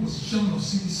 who was the chairman of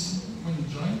CBC when he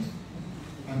joined,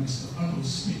 and Mr. Arnold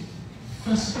Smith,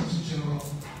 first Secretary General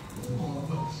of the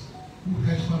Commonwealth, who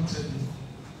headhunted him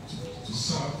to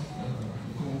serve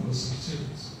the Commonwealth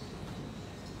Secretariat.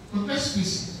 But let's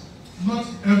face it, not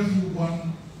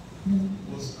everyone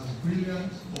who was as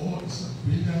brilliant or is as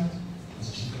brilliant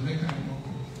as Chief Emeka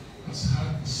Bunmi has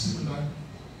had a similar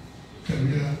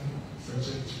career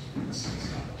trajectory as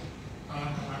our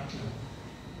character.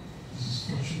 This is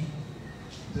fortune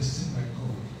destined by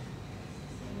God.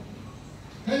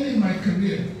 Early in my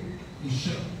career in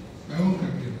Shell, my own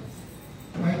career,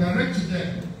 my director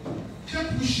there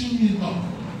kept wishing me luck.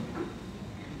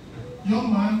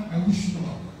 Young man, I wish you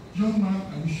luck. Young man,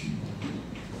 I wish you luck.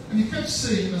 And he kept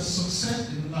saying that success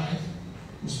in life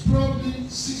was probably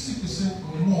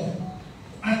 60% or more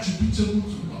attributable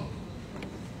to luck.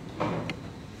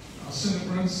 Our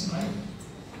celebrant's life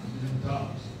has been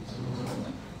endowed.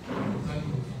 Thank God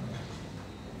for that.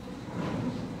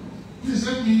 Please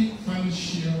let me finally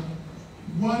share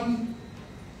one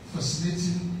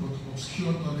fascinating but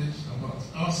obscure knowledge about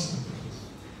our celebrant,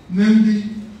 namely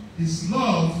his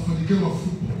love for the game of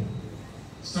football,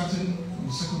 starting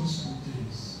from secondary school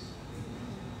days.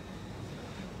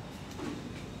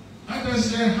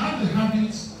 Adase had the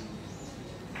habit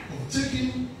of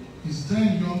taking his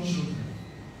 10 young children,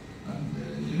 and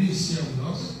he is here with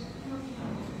us,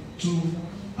 to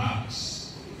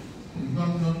parks in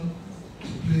London to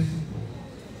play football,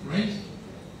 right?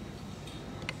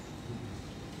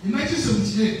 In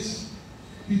 1978,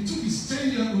 he took his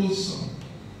 10-year-old son,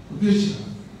 Obi,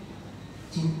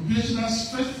 to Obi's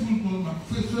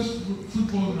first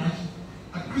football match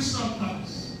at Crystal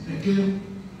Palace, a game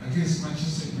against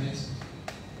Manchester United.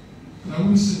 And I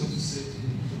wouldn't say what you said to him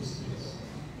in those days.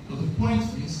 But the point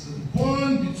is that the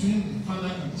bond between the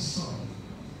father and the son,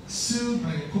 sealed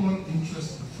by a common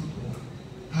interest in football,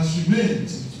 has remained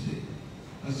till today,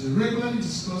 as they regularly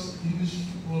discuss English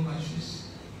football matches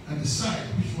and decide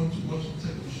which one to watch on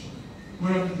television,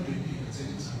 wherever they may be at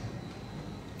any time.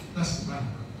 That's the man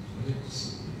we're here to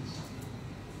celebrate.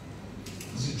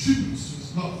 As a tribute to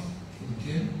his love for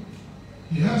the game,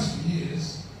 he has for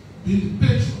years been the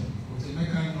patron of the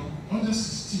Emeka Under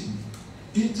 16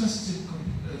 interstate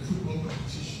football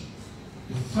competition,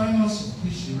 the finals of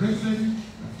which he regularly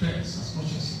attends as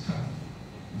much as he can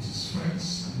with his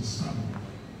friends and his family.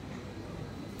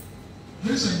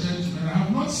 Ladies and gentlemen, I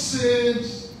have not said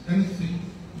anything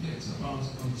yet about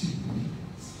Obi,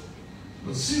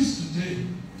 but since today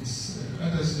is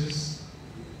Adase's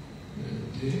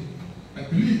day, I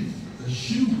believe that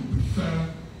she would prefer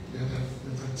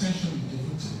that attention be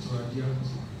devoted to her dear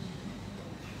husband.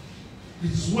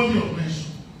 It is worthy of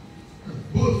mention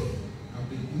that both have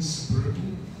been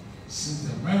inseparable since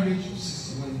their marriage of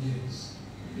 61 years,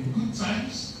 in good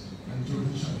times and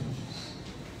during challenges.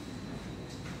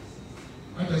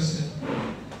 Adase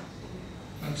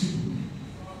and Chibu,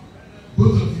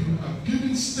 both of you have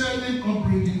given sterling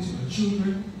upbringing to the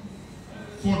children,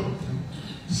 4 of them,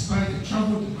 despite the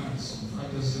travel demands of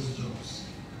Adase's jobs.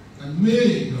 And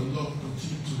may your love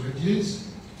continue to radiate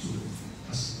to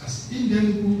as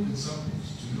indelible examples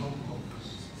to young couples.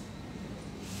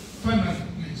 Finally,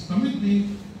 please permit me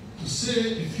to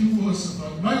say a few words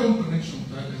about my own connection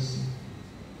with Adase,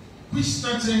 which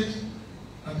started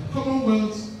at the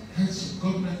Commonwealth Heads of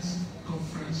Government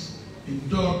Conference in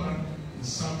Durban in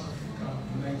South Africa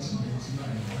in 1999.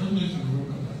 I don't know if you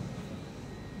remember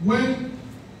that.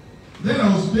 Then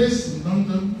I was based in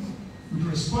London with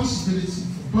responsibility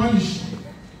for burnishing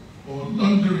or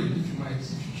laundering, if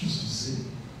you choose to say,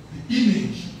 the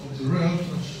image of the Royal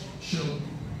Dutch Shell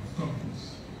companies,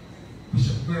 which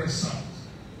are very sad.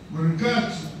 With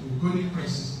regard to organic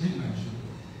crisis in Nigeria,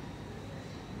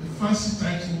 the fancy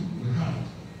title we had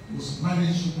was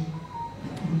Managing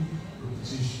the Group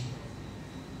Reputation.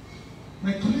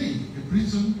 My colleague, a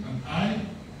Briton, and I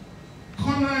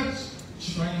cornered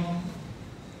Chibanyo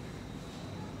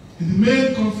in the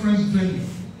main conference venue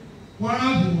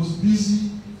while he was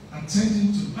busy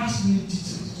attending to last-minute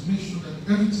details to make sure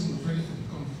that everything was ready for the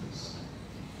conference.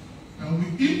 And we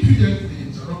impudently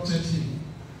interrupted him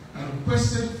and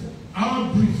requested for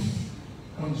our brief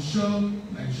on Shell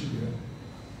Nigeria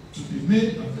to be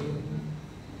made available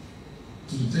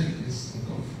to the delegates of the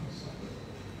conference.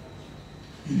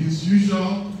 In his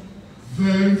usual,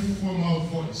 very formal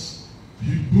voice,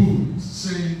 he boomed,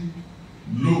 saying,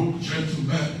 "Look,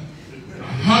 gentlemen, I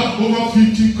have over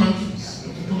 50 countries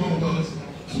of the Commonwealth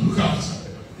to look after,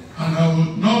 and I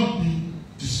will not be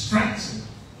distracted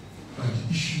by the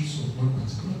issues of one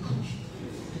particular country."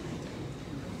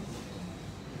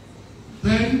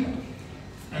 Then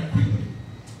I quickly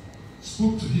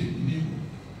spoke to him in Igbo,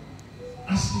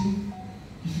 asking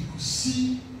if he could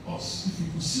see us, if he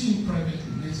could see him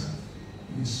privately later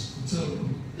in his hotel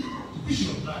room, to which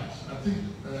he obliged. I think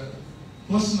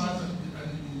personal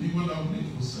and Igbo language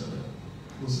was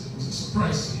a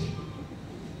surprise to him.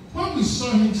 When we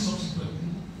saw him subsequently,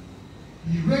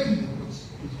 he readily,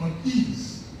 with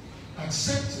unease,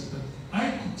 accepted that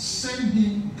I could send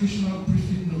him occasional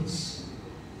briefing notes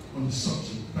on the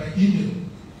subject by email,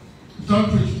 without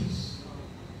prejudice.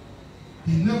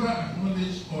 He never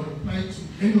acknowledged or replied to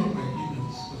any of my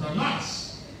emails. But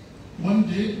alas, one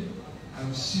day I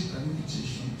received an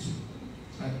invitation to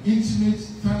an intimate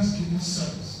Thanksgiving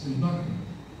service in London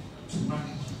to mark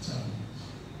his retirement.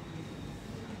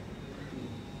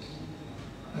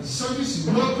 At the service,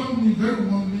 he welcomed me very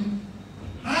warmly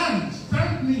and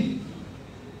thanked me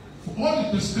for all the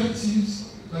perspectives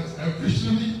that I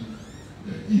occasionally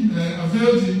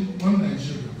availed him on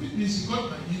Nigeria. Which means he got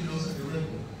my emails and he read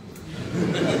them.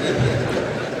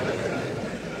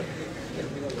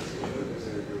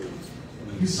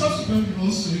 He subsequently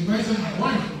also invited my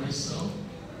wife and myself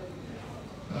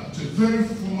to a very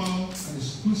formal and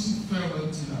exclusive farewell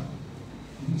dinner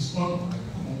in his honor at the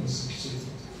Commonwealth Secretariat.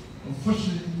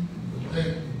 Unfortunately, we were then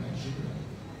in Nigeria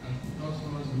and could not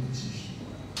honor the invitation.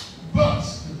 But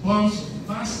the bonds of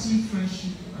lasting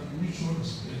friendship and mutual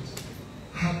respect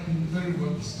have been very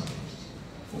well established,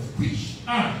 of which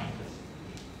I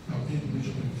have been a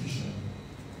major beneficiary.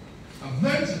 I've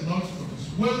learned a lot from his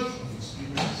wealth of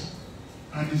experience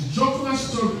and his jocular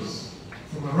stories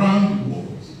from around the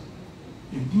world,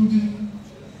 including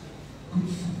good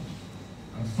food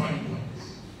and fine wines.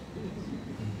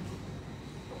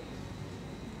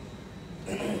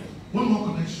 One more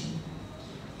connection.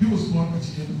 He was born at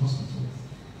Yale Hospital,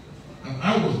 and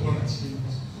I was born at Yale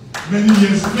Hospital. Many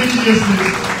years later. Many years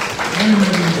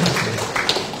later.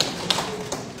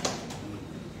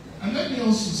 And let me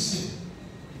also say,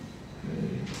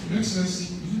 Your Excellency,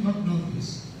 you did not know this,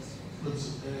 but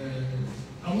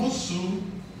I'm also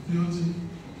building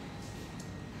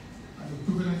an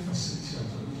equivalent facility at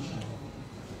Onitsha.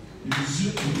 A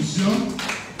museum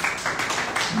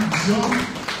and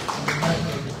the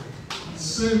library.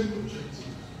 Same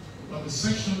objective, but the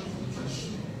section of the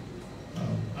traditional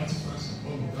artifacts and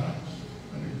all of that,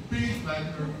 and a big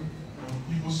library of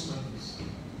Igbo studies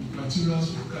with materials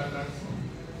we gathered from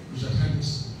Richard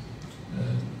Henderson,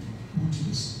 who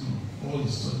did all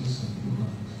the studies on the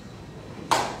ground.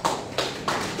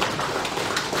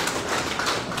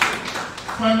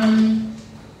 Finally,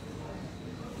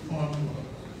 on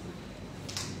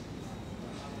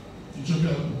the Joby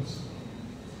Airport.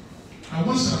 I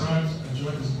once arrived at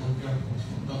Johannesburg Airport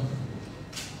from London.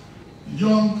 A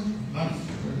young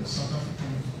South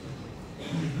African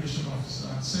immigration officer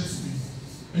had said to me,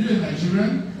 "Are you a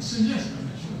Nigerian?" I said, "Yes, I'm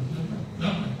Nigerian. You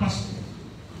have my passport."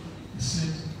 He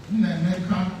said, "Nina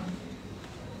Emeka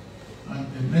and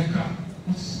Emeka,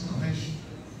 what is the connection?"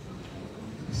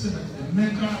 He said that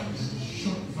Emeka is a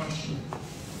short version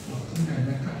of Nina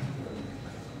Emeka.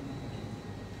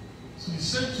 So he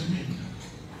said to me,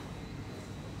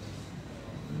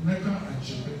 "Emeka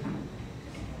Achefe,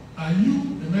 are you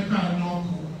Emeka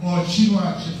Anoku or Chinua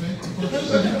Achefe?" Because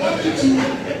those are the only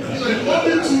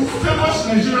two famous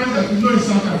Nigerians that we know in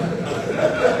South Africa.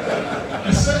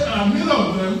 I said, "I'm neither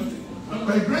of them, and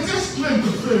my greatest claim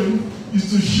to fame is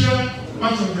to share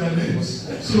part of their names."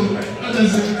 So that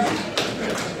is it.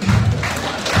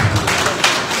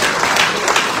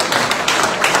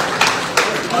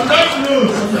 On that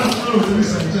note,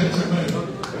 ladies and gentlemen,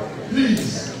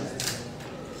 please.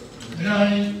 May I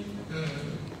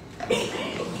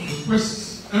request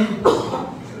everybody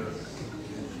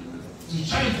to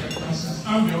chime their classes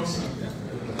and be observant.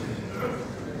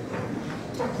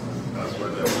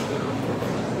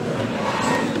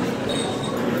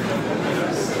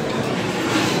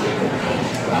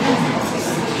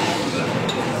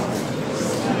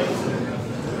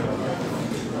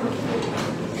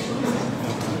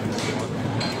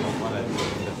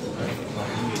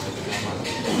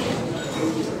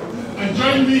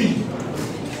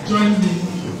 Join me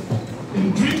in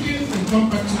drinking in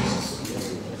compact toast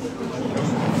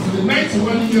to the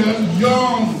 91-year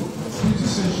young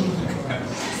British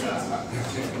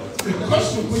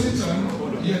cosmopolitan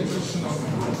yet national,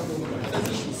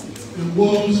 the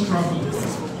world's traveler,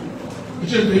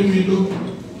 which is the middle,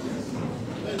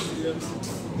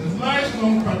 the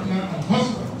lifelong partner and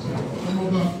husband of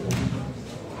Oba,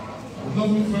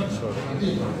 loving father,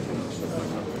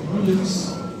 Williams,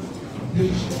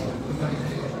 patient,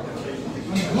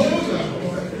 and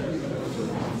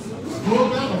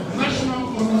holder of national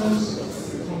honors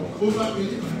from over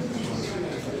 8 countries,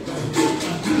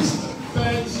 at least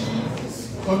 30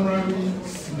 honorary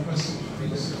university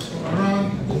degrees from around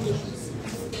the world.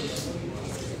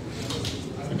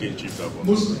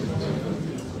 Most of them,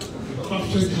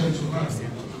 perfect gentleman,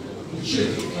 the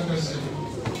chief, like I said,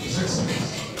 His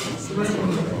Excellency, very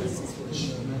honorable.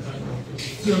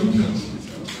 To your witness.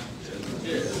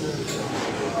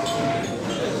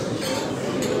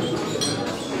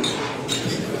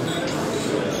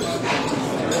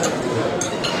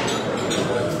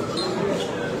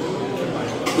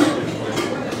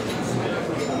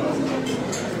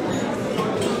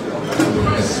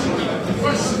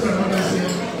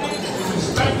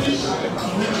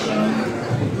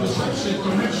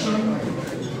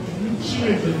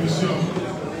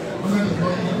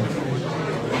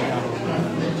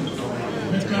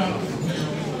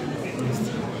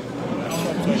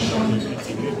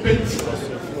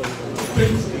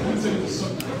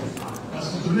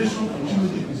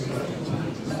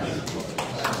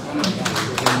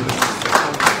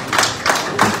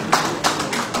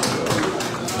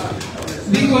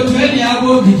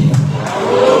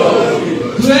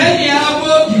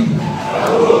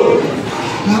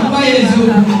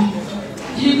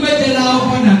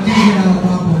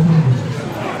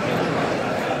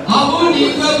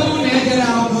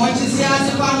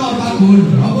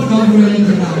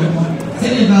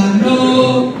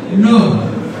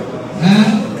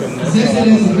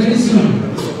 Very soon,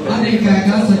 I think I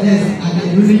can suggest at the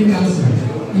ruling council,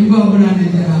 even when I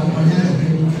did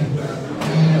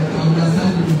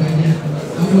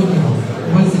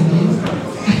once again.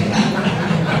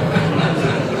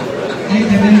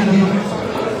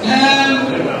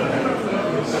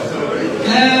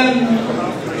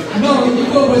 No, you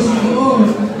go was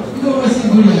novelist,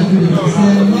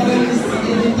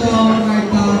 editor,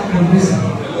 writer, producer.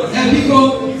 And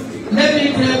let me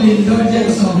claim the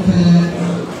indulgence of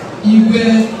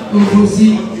Obosi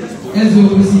as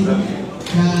Obosi,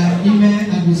 email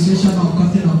administration of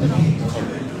cutting of the cake.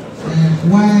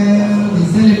 While the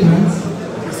celebrants,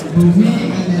 Bunmi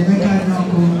and Emeka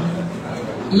Bunmi,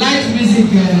 light music,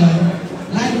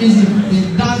 they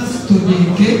dance to the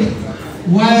cake,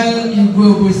 while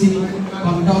Obosi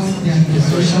conducts the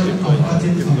administration of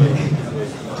cutting of the cake.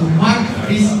 To mark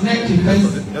this next event,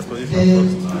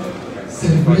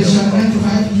 celebration,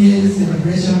 95 years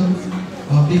celebration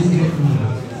of this great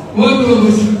man.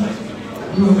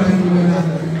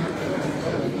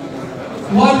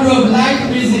 Wardrobe, light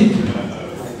music.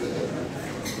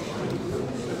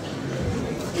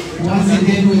 Once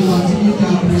again, we continue to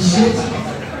appreciate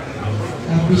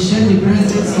the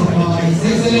presence of His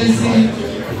Excellency,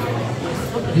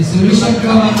 the Solution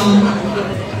Governor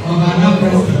of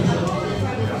Anambra State.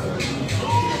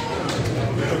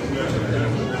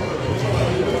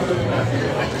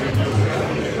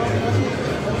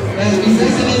 His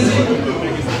Excellency,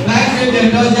 like the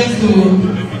indulgence to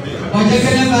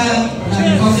Ojekeneba and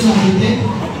the cousin of the day.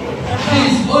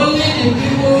 Please, only the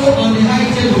people on the high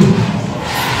table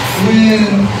will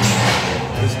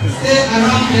stay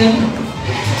around them.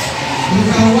 You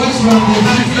can watch from the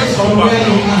vantage from where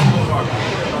you are.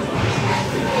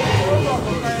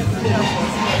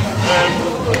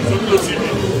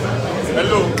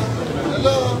 Hello.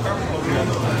 Hello.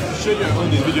 Show you on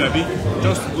this video, Abi.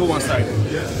 Just go one side.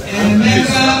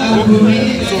 Emeka Bunmi.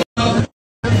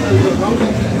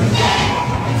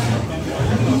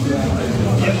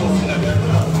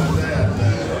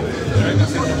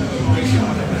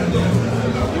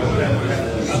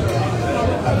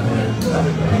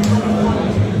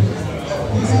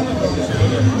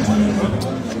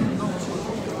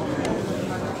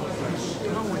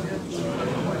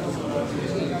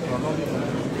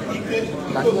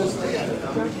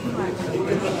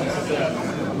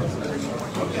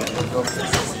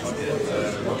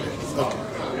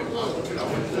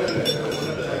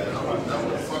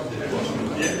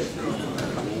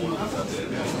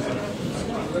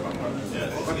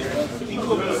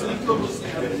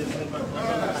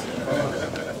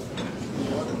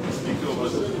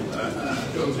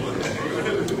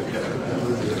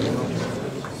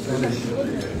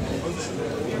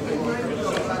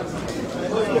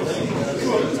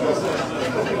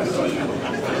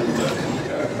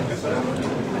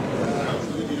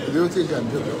 Beauty and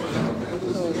beauty.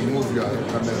 Move your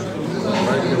camera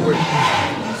right away.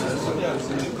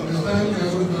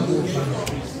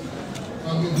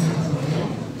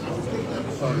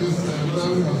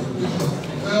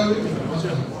 Very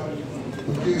important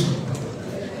occasion.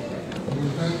 We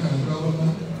thank our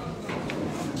governor,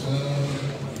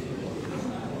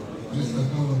 Mr.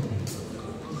 Governor,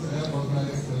 Mr. Airport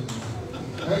Minister.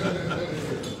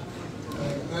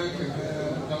 Thank you,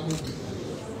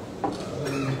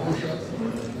 Bishop,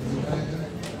 United,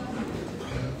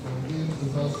 for being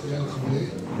with us here today.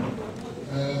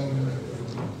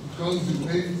 Because we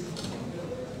made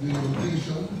the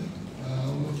occasion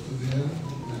almost to the end,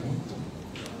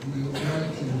 we would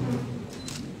like to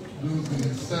do the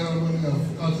ceremony of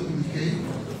cutting the cake.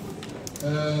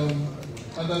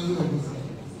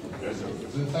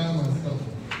 The time has come.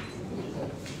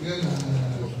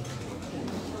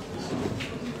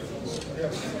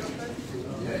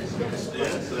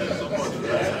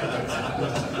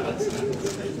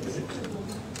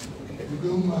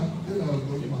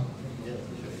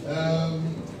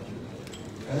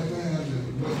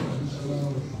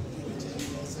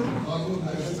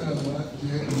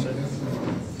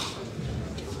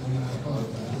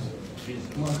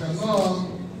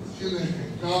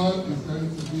 God is going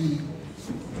to be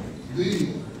the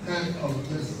head of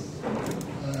this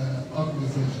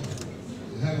organization,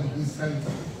 the head of this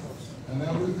center, and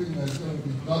everything that's going to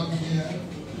be done here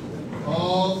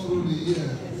all through the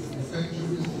years, the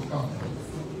centuries to come,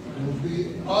 will be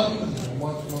under the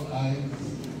watchful eyes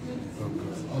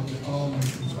of the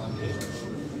Almighty Father.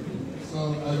 So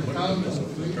at the count of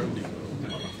 3,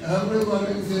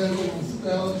 everybody here will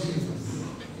spell Jesus.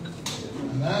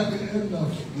 And at the end of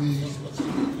the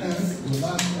S, the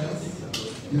last S,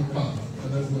 you count. So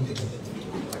that's what it is.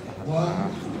 1,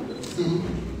 2,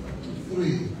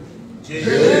 3. J,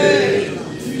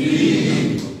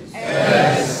 E,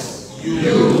 S, U,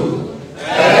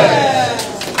 S.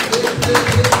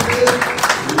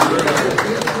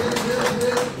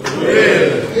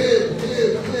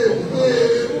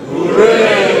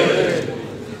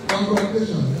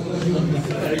 Congratulations.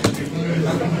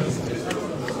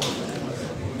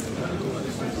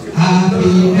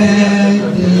 Happy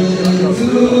birthday to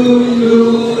you.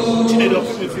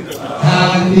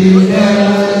 Happy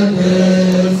birthday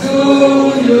to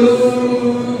you.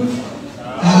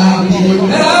 Happy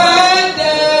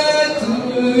birthday to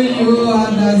you,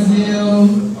 Anazio.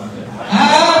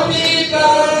 Happy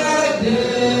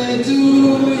birthday to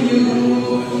you.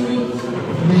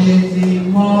 Many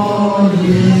more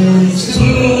years to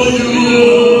you.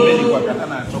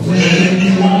 Many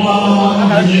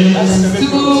more years to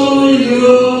you.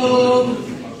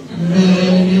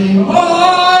 Many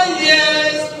more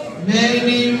years.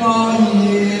 Many more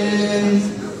years.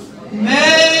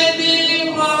 Many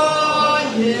more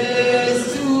years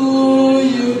to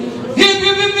you. Hip,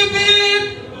 hip, hip, hip, hip.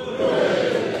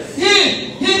 Hip,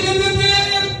 hip, hip, hip,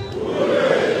 hip.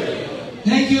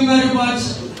 Thank you very much.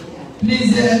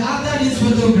 Please, after this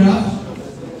photograph,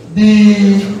 the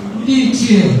lead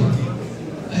chair,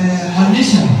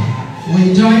 Onitsha,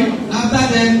 will join. After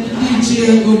them, lead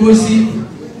chair, Obosi,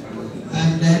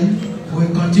 and then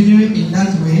we'll continue in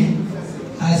that way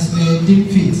as we deem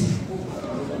fit.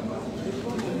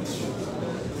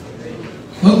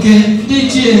 Okay, lead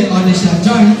chair, Onitsha,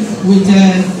 join with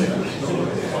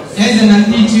Ezen and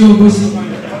lead chair, Obosi.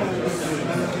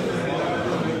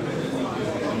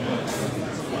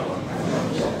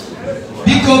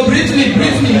 Because briefly, if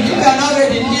you are not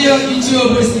ready, Leo Ichio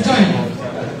Obosi, join.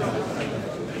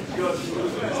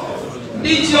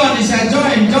 DJ Onitsha,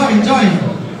 join.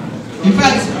 In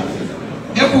fact,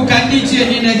 if you can DJ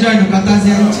any join, but as I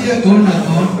DJ go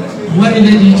now, what is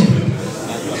the DJ?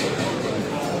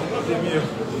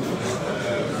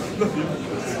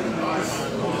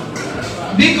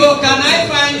 Because can I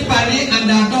find Pani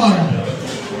and Adora?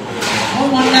 Oh,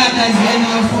 one that is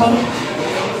enough for.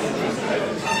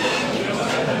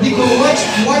 Because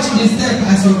watch the step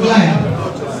as you climb.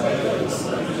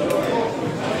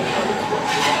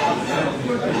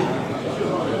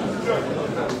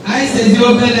 I said,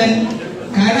 "You better."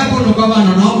 Kaira pono kwa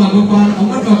mano na omago kwa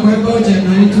omoto kwa ebe oje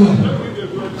no itu a.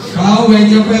 Ka o we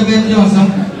je kwa ebe ndi ozo.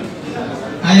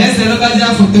 Aye se lo ba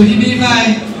ja photo bi bai.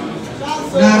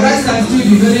 The rest are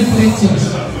still very plenty.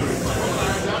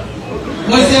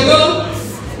 Osego.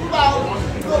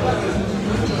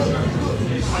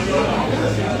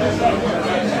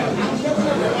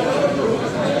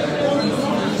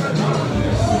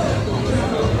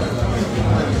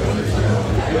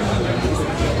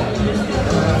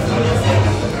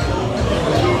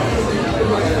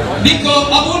 Biko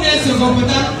abune se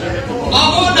komputa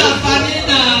abuna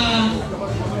fanina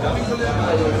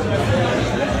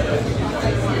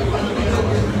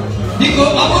Biko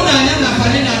abona anya na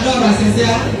fani na do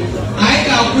rasesia. Ai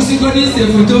ka kusiko ni se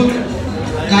photo.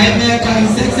 Ka Emeka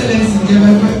His Excellency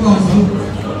Gov Soludo.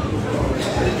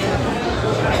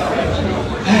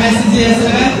 MSCDS.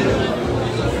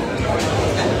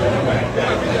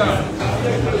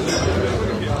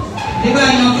 Iba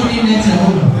anya ko ni net ho.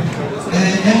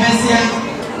 MSCA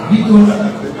Biko.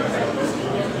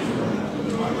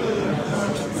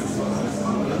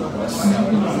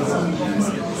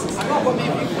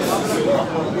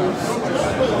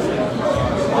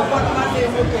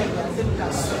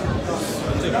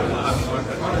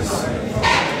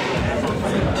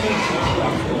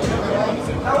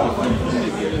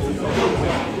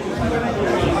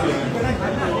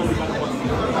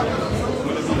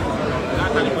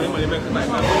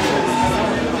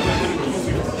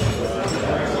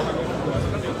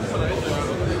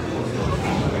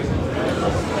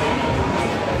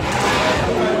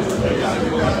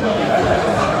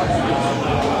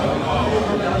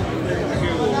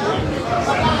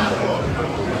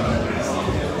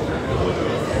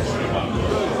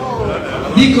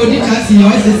 Biko ni kasi yo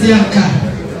SSC anka.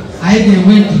 I dey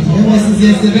wait.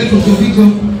 MSCDS photo Biko.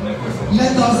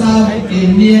 Let us have a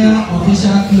near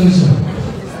official closure.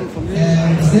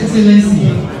 His Excellency.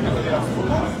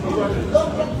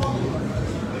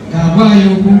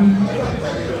 Gabayoku.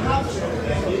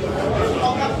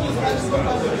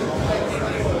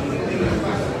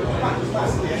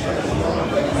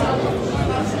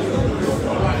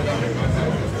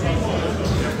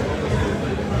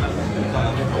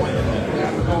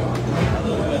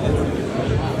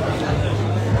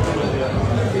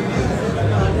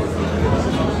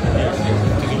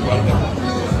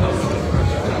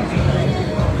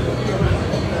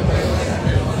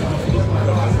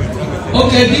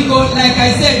 Okay, because like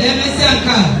I said,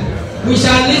 MSCA, we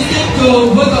shall listen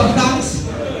to vote of thanks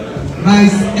by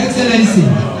His Excellency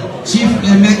Chief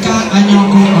Emeka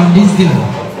on this day.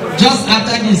 Just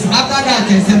after this, after that,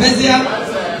 Sebezia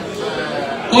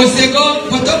Osego,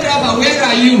 photographer, where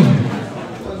are you?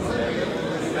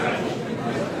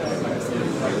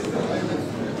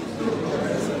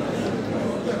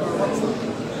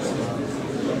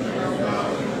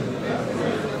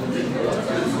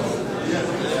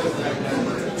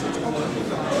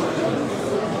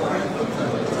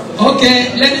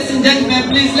 Okay, ladies and gentlemen,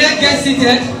 please let's get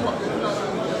seated.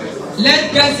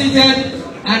 Let's get seated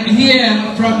and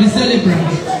hear from the celebrant.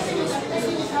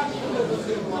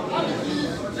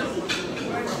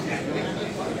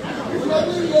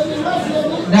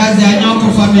 That's the Anyoko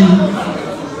family.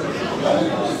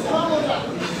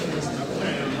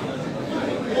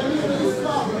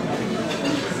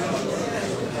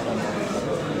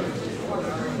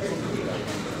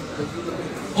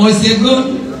 Osego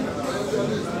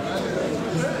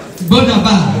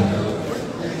Bonaba,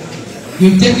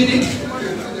 you've taken it.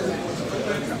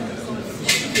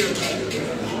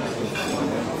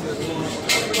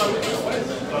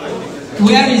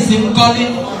 Where is him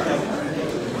calling?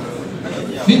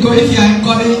 Because if you are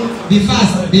calling, be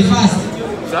fast, be fast.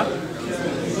 Sir?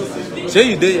 Say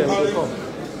you there.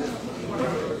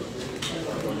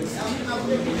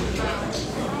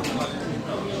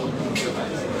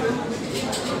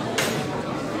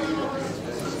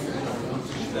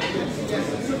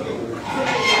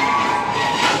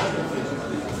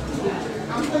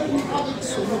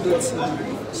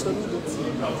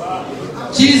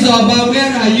 Chizoba,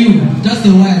 where are you? Just a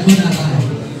while, go that line.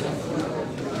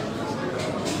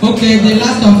 Okay, the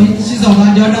last of it,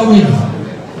 Chizoba, the other way.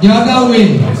 The other way.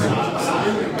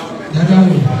 The other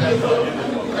way.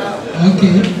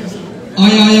 Okay. Oh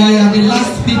yeah, the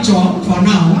last picture for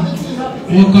now.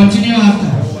 We'll continue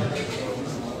after.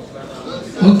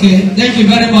 Okay, thank you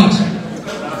very much.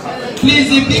 Please,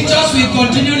 the pictures will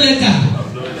continue later.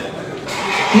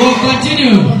 We'll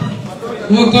continue.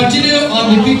 We'll continue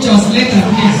on the pictures later,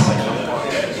 please.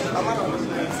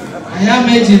 I am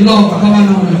made in law for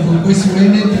Governor Obosi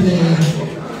Anambra.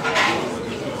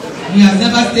 He has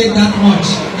never stayed that much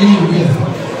anywhere.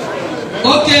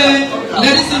 Okay,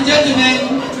 ladies and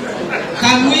gentlemen,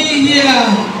 can we hear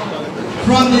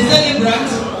from the celebrant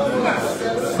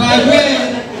by way?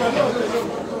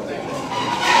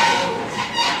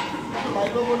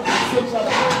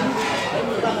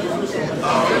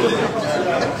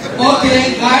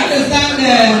 Okay, I understand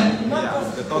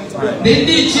the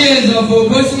teachers of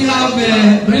Obosi have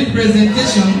a brief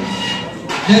presentation.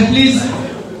 Then please,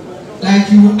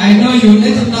 like you, I know you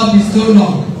let it not be so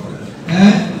long.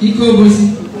 Iko Obosi.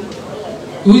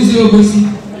 Who is the Obosi?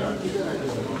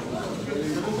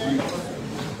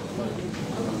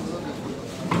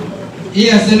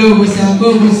 Yes, hello Obosi. I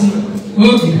go Obosi.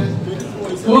 Okay.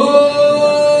 Oh.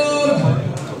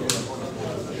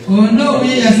 Oh no,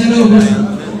 we are saying Obosi.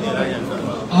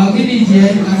 I'll give it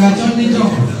here. I got John the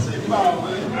job.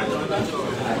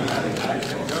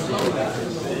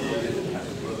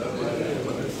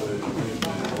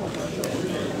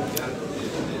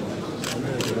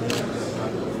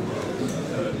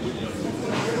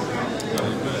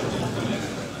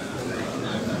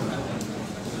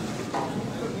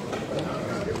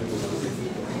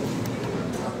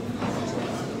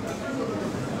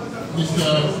 Mr.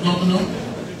 Governor,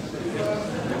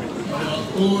 our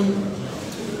own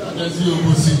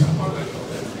Obosi.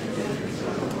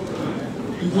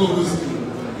 Obosi,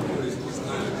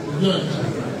 Judge,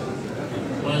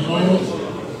 my Lord,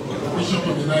 Bishop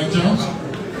of the Niger,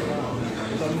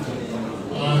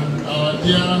 and our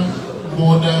dear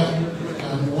mother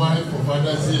and wife of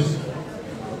Adazia.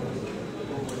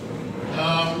 I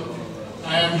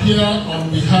am here on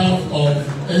behalf of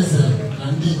Eze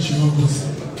and Obosi.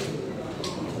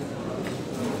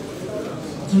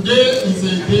 Today is a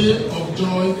day of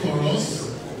joy for us,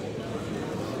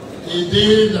 a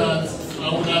day that I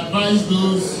would advise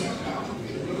those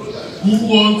who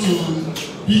want to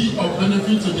be of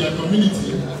benefit to their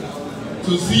community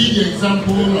to see the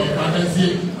example of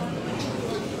Adazie.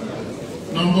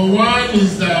 Number one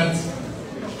is that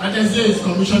Adazie is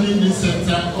commissioning this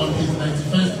center on his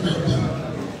 91st birthday.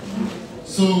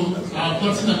 So I've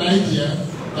gotten an idea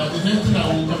that the next thing I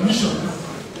will commission,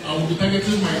 I will be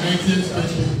targeting my 90th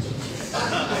birthday.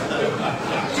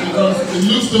 Because it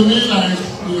looks to me like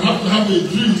you have to have a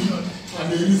dream and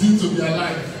a reason to be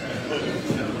alive.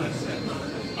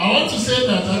 I want to say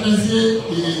that Adazie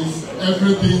is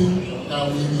everything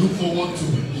that we look forward to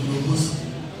in Obosi.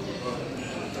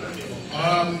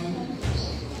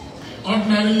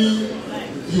 Ordinarily,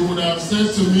 you would have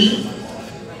said to me,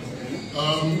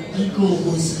 Iko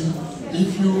Obosi,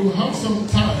 if you have some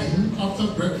time after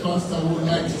breakfast, I would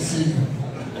like to see you.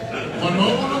 But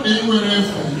normally,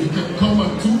 you can come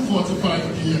at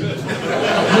 2:45 p.m.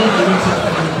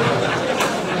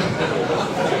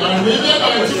 And maybe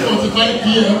by 2:45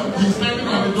 p.m., he's standing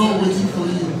at the door waiting for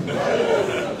you.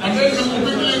 And then he will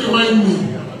quickly remind me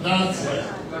that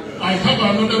I have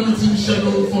another meeting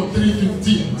scheduled for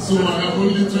 3:15, so I have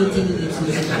only 20 minutes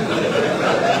with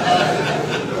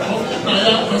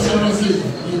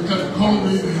you can call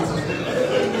me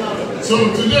later. So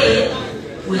today,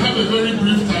 we have a very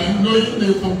brief time, knowing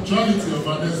the punctuality of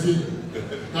Adazie,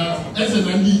 that Eze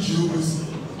and Obosi,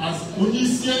 as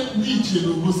Onitsha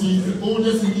Obosi is the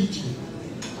oldest Ndiche.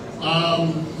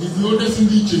 He's the oldest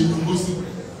Ndiche in Obosi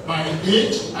by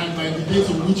age and by the date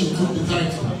on which he took the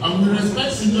title. And we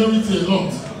respect seniority a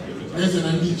lot, Eze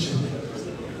and Ndiche.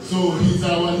 So he's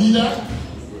our leader.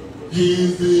 He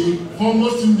is the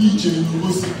foremost Ndiche in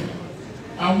Obosi.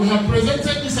 And we have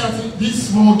presented this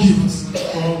small gift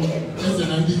from Eze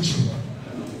and Ndiche.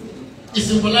 It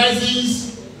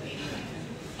symbolizes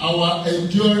our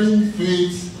enduring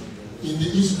faith in the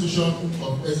institution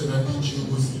of Eze and Ndiche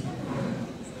Obosi.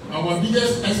 Our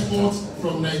biggest export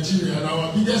from Nigeria and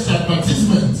our biggest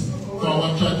advertisement for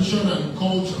our tradition and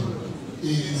culture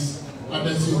is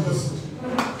Adazie Obosi.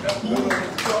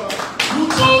 Who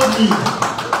told me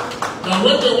that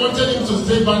when they wanted him to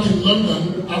stay back in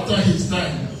London after his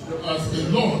time as a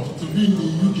lord to be in the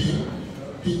UK,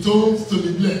 he told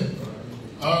Tony Blair,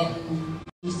 I'm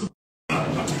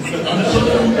sure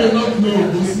you may not know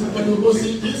Obosi, but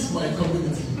Obosi is my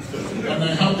community, and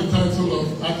I have the title of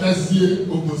Adazie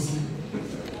Obosi.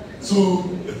 So,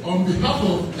 on behalf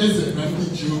of Eze and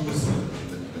Obosi,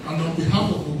 and on behalf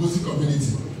of Obosi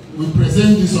community, we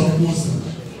present this Obosi.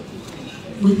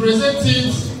 We present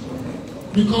it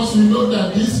because we know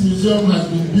that this museum has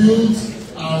been built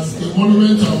as a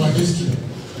monument to our history.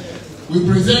 We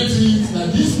present it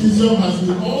that this museum has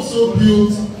been also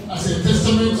built as a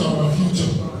testament to our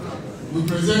future. We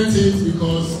present it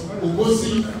because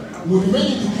Obosi will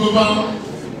remain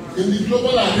in the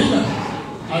global arena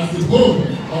as the home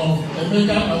of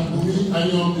Emeka Bunmi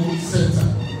Annual Center.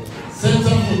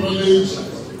 Center for knowledge,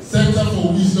 center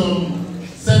for wisdom,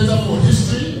 center for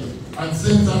history, and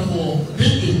center for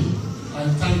thinking and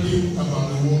thinking about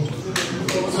the world.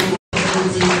 So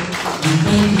we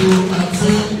thank you and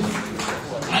say,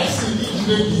 I see each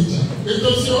day, it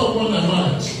does your one and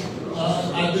match.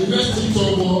 At the next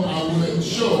October, I will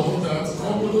ensure that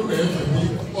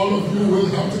all of you will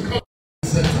have to come to the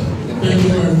center. Thank you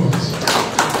very much.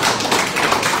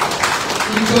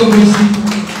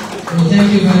 Thank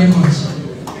you very much.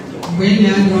 When you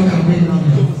are work and when not.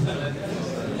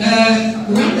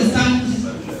 We understand,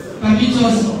 permit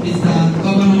us, Mr.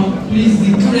 Governor, please, the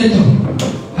curator,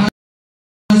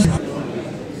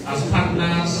 as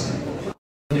partners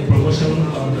in the promotion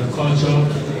of the culture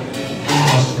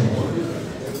industry.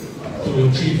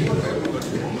 Chief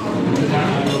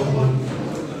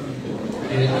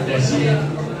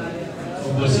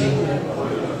Obosi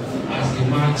as he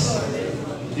marks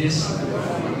this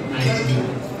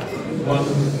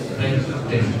 91st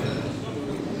birthday.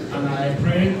 And I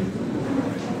pray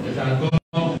that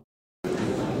God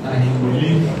that he will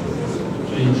live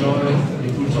to enjoy the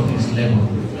fruit of his labor.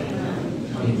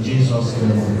 In Jesus'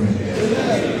 name.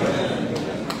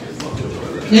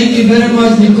 Thank you very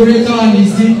much, the curator and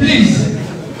his team. Please,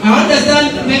 I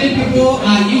understand many people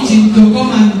are itching to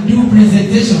come and do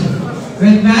presentation.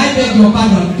 But may I beg your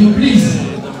pardon to please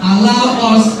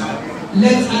allow us,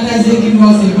 let others give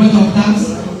us a vote of thanks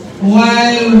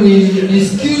while we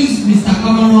excuse Mr.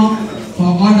 Kamara for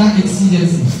other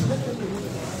exigencies.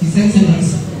 His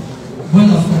Excellency,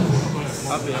 vote of thanks.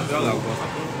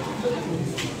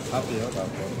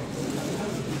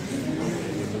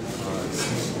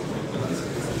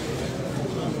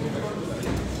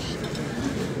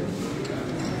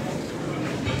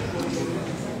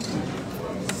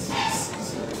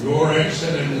 Your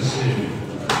Excellency,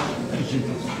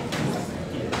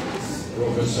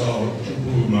 Professor Obi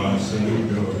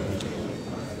Soludo,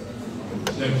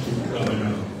 Executive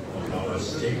Governor of our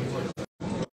state.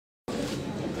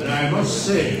 And I must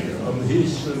say, from his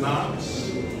remarks,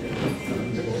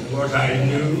 what I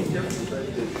knew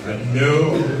and know,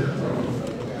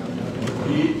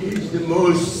 he is the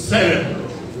most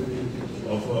celebrated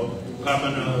of our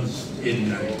governors in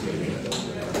Nigeria.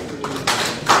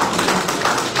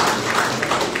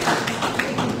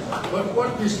 But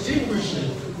what distinguishes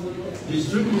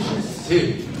him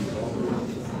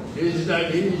is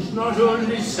that he is not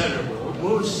only cerebral.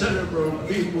 Most cerebral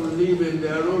people live in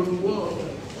their own world.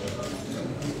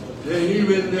 They live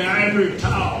in the ivory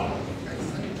tower.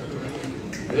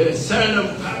 They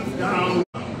seldom come down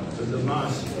to the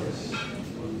masses.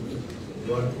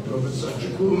 But Professor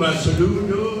Obi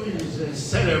Soludo is a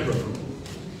cerebral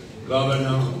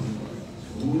governor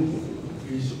who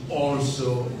is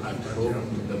also at home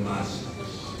with the masses.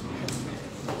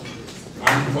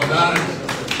 And for that,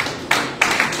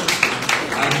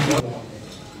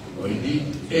 or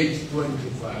indeed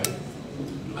 8:25,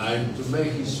 and to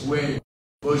make his way,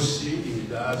 Obosi,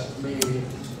 he asked me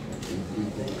if we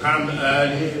could come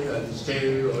early and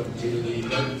stay until the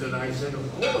 11th, and I said,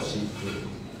 of course he could.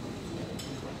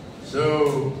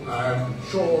 So I'm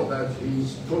sure that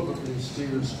he's probably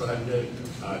still stranded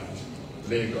at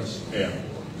Lagos Airport.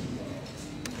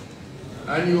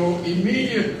 And your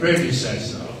immediate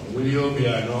predecessor, Obi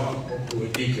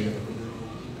Anambra,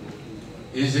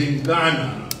 is in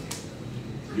Ghana.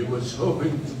 He was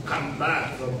hoping to come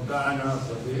back from Ghana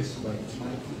for this, but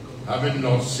having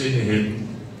not seen him,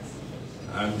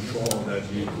 I'm sure that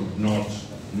he could not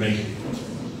make it.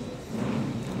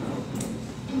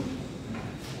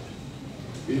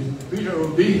 If Peter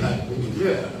Obi had been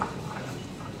here,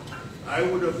 I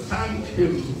would have thanked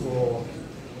him for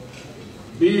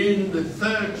being the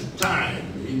third time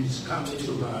he's come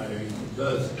to my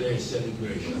birthday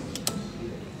celebration.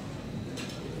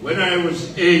 When I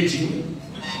was 18,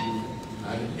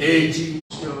 an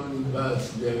 80th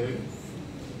birthday,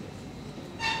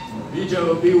 Peter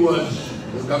Obi was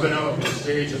the governor of the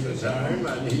state at the time,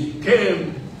 and he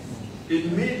came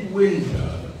in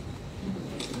midwinter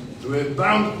to a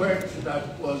banquet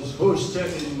that was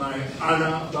hosted in my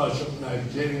honor, Bishop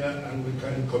Nigeria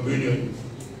Anglican Communion,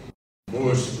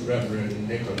 Most Reverend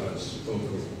Nicholas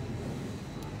Oko.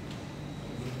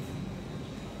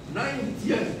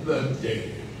 90th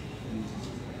birthday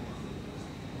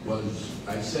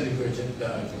I celebrated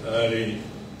that early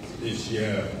this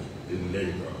year in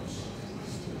Lagos.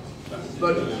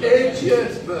 But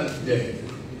 80th birthday,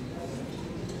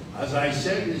 as I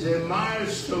said, is a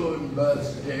milestone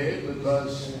birthday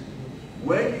because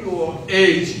when you're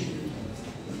 80,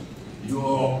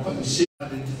 you're considered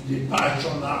the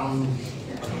departure lounge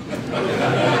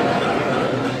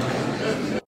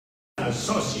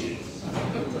associates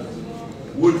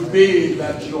would be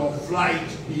that your flight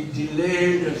be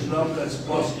delayed as long as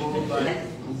possible by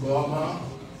Ugoma,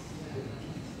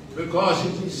 because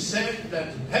it is said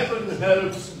that heaven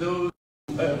helps those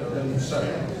who help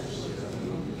themselves.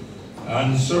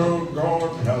 And so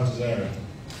God has,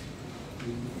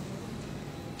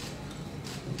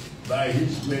 by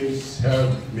His grace,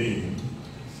 helped me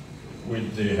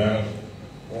with the help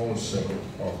also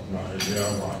of my dear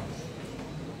wife.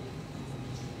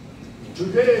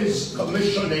 Today's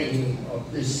commissioning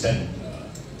of this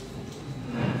center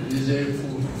is a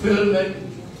fulfillment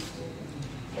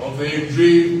of a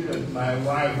dream that my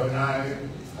wife and I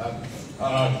have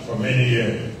had for many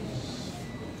years.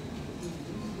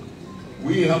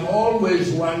 We have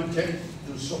always wanted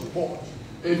to support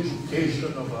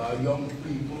education of our young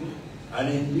people, and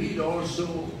indeed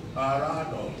also our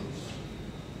adults.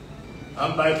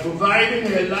 And by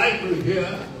providing a library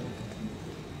here,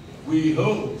 we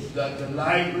hope that the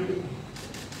library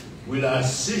will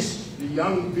assist the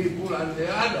young people and the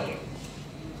adults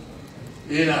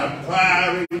in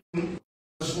acquiring.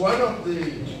 One of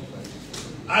the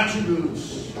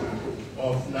attributes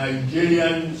of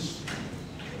Nigerians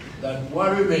that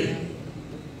worry me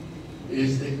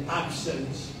is the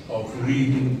absence of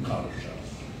reading culture.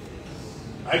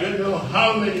 I don't know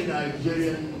how many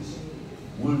Nigerians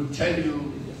will tell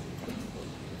you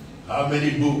how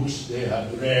many books they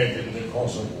have read in the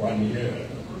course of 1 year.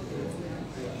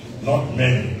 Not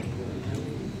many,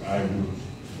 I would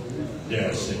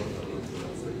dare say.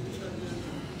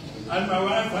 And my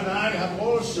wife and I have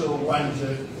also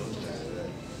wanted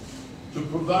to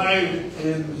provide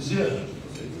a museum,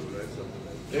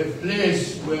 a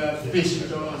place where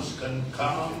visitors can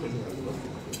come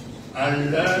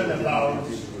and learn about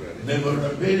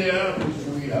memorabilia which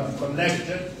we have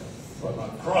collected from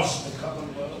across the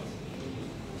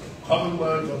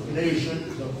Commonwealth of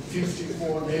Nations, of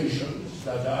 54 nations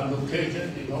that are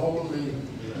located in all the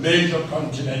major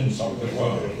continents of the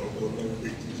world.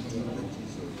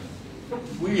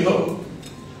 We hope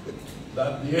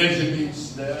that the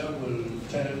exhibits there will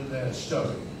tell their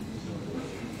story.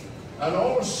 And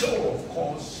also, of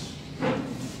course,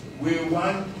 we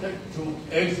wanted to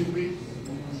exhibit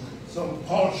some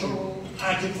cultural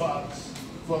artifacts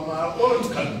from our own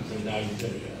country,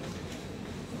 Nigeria.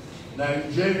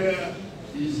 Nigeria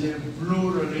is a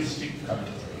pluralistic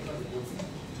country,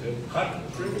 a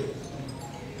country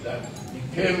that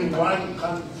became one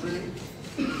country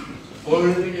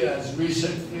only as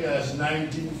recently as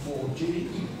 1914.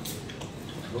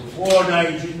 Before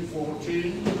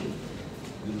 1914,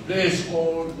 the place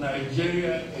called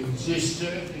Nigeria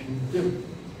existed in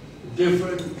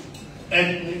different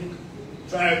ethnic,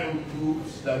 tribal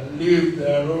groups that lived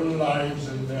their own lives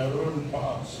in their own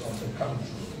parts of the country.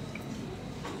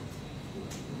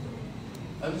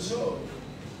 And so,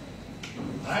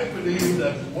 I believe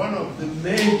that one of the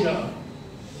major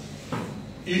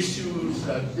issues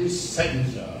that this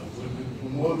center will be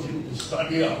promoting the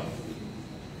study of,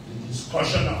 the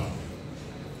discussion of,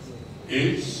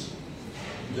 is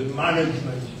the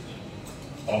management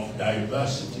of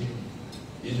diversity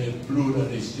in a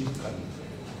pluralistic country.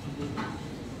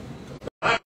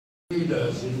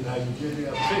 Leaders in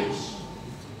Nigeria face.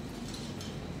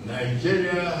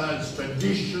 Nigeria has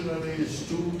traditionally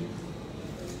stood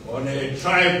on a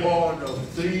tripod of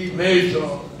three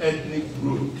major ethnic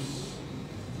groups: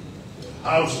 the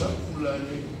Hausa,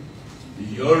 Fulani, the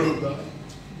Yoruba,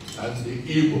 and the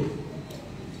Igbo.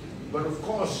 But of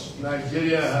course,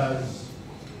 Nigeria has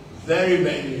very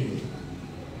many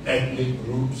ethnic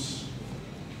groups,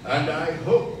 and I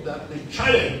hope that the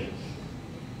challenge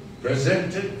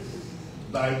presented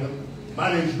by the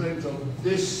management of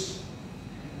this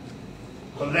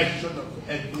collection of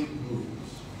ethnic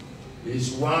groups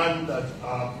is one that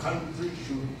our country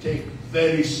should take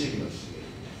very seriously.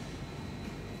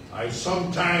 I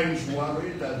sometimes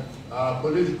worry that our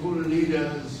political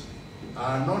leaders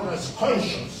are not as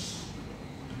conscious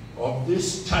of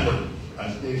this challenge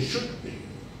as they should be.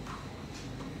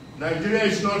 Nigeria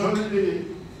is not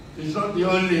the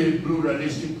only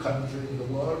pluralistic country in the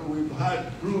world. We've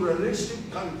had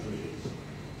pluralistic countries.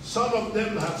 Some of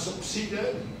them have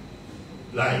succeeded,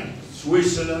 like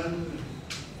Switzerland,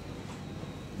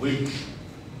 which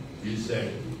is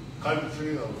a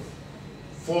country of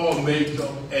 4 major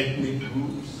ethnic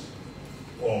groups,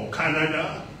 or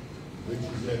Canada, which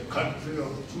is a country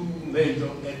of 2 major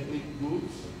ethnic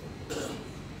groups,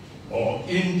 or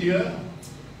India,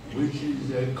 which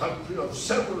is a country of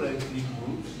several ethnic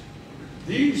groups.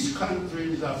 These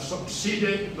countries have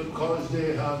succeeded because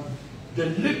they have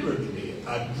deliberately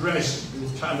addressed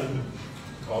the challenge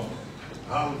of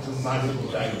how to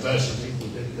manage diversity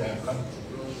within their country.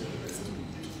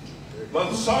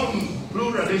 But some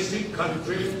pluralistic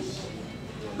countries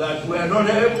that were not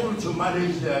able to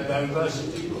manage their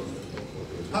diversity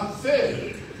have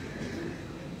failed.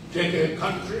 Take a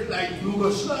country like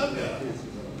Yugoslavia.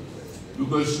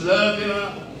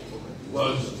 Yugoslavia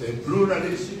was a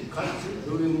pluralistic country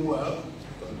doing well,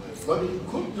 but it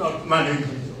could not manage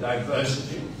its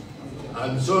diversity,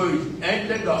 and so it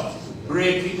ended up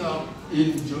breaking up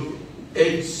into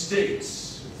 8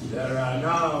 states. There are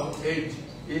now 8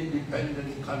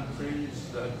 independent countries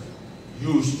that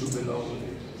used to belong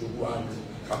to one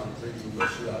country,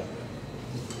 Yugoslavia.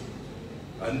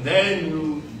 And then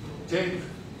you take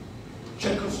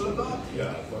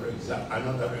Czechoslovakia, for example,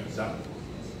 another example.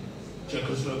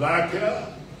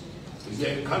 Czechoslovakia is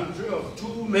a country of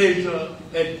two major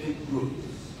ethnic groups,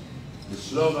 the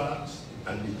Slovaks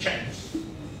and the Czechs.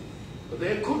 But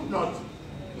they could not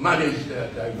manage their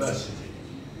diversity,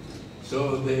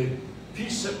 so they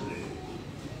peaceably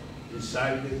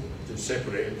decided to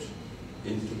separate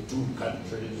into two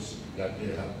countries that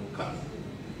they have become.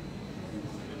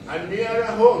 And nearer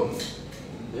home,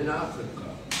 in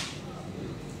Africa,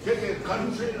 take a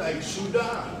country like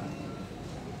Sudan.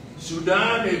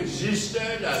 Sudan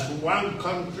existed as one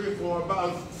country for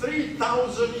about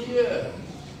 3,000 years.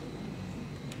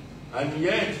 And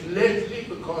yet, lately,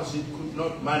 because it could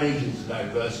not manage its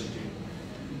diversity,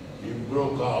 it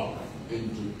broke up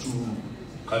into two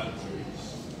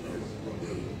countries,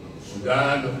 the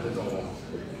Sudan of the North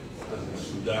and the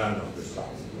Sudan of the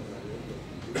South.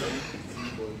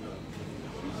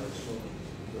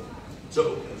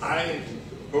 So I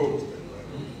hope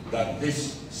that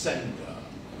this center,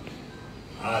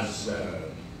 as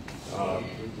our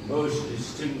most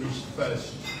distinguished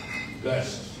first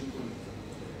guest,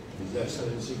 His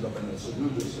Excellency Gov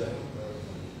Soludo said,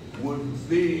 would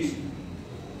be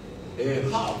a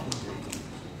hub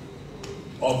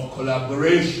of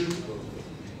collaboration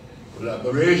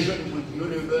with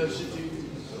universities,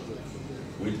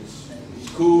 with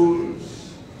schools,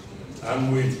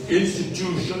 and with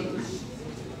institutions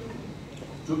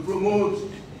to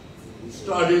promote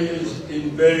studies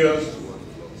in various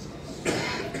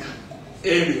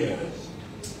areas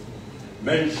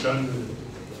mentioned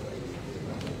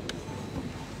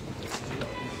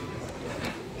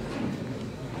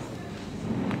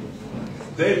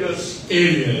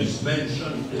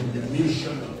in the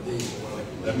mission of the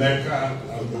Emeka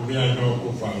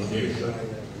Bunmi Foundation.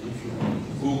 If you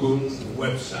Google the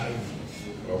website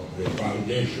of the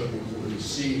foundation, you will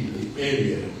see the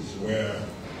areas where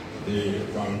the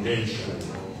foundation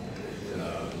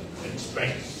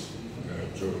expects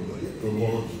to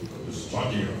promote the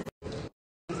study of.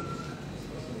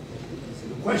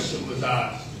 The question was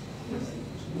asked,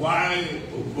 why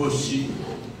Obosi,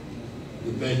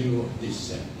 the venue of this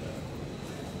center?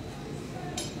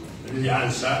 And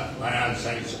my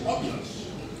answer is obvious.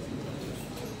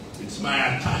 It's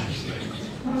my attachment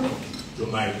to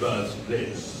my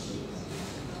birthplace.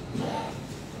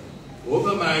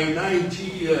 Over my 90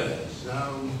 years,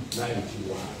 now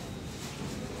 91,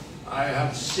 I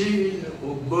have seen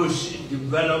Obosi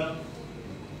develop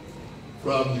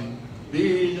from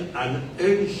being an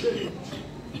ancient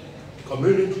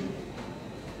community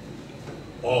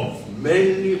of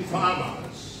mainly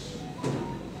farmers,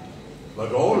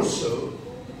 but also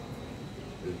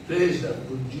a place that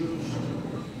produced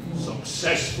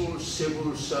successful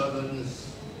civil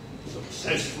servants,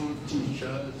 successful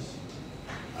teachers,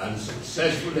 and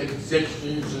successful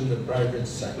executives in the private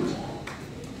sector.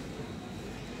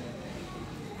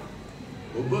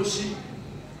 Obosi,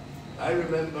 I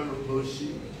remember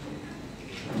Obosi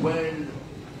when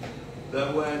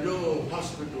there were no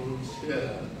hospitals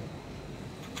here,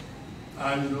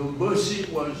 and Obosi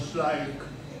was like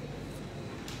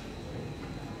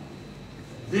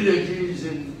villages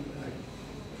in,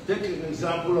 take an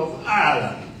example of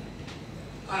Ireland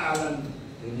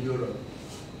in Europe.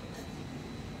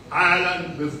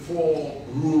 Ireland before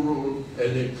rural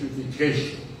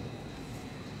electrification.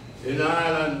 In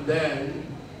Ireland then,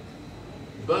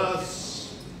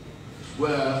 births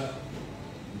were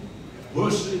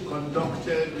mostly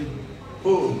conducted in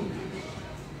homes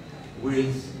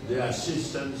with the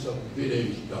assistance of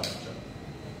village doctor.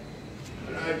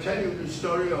 And I tell you the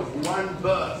story of one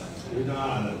birth in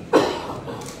Ireland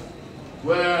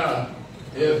where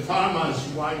a farmer's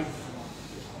wife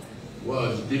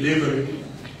was delivering,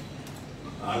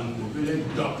 and the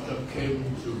village doctor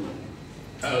came to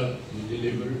help the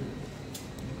delivery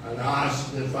and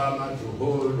asked the farmer to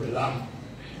hold the lamp.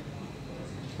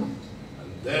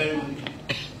 And then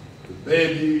the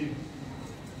baby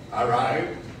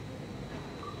arrived,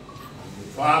 and the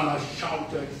farmer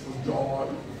shouted for joy.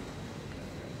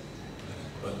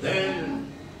 But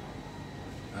then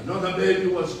another baby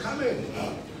was coming.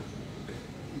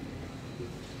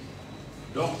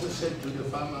 The doctor said to the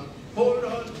farmer, hold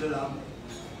on to the lamp,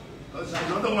 because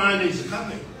another one is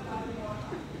coming.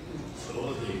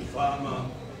 So the farmer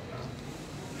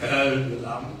held the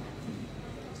lamp,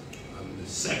 and the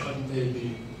second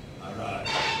baby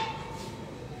arrived.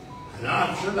 And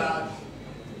after that,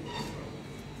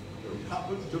 it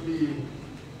happened to be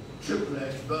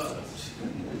triplet births.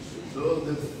 So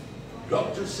the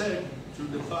doctor said to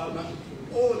the farmer,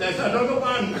 oh, there's another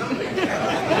one coming.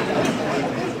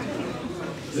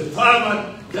 The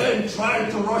farmer then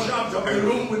tried to rush out of a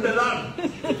room with the lamp.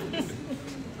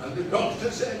 And the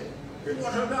doctor said,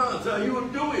 what on earth are you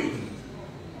doing?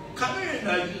 come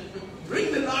in,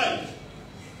 bring the light.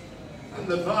 And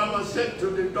the farmer said to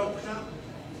the doctor,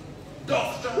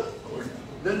 "Doctor,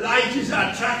 the light is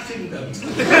attracting them."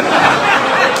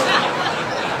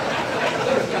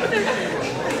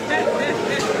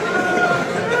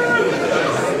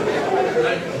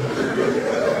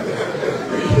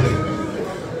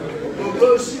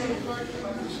 Obosi,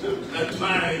 at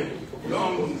my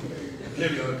young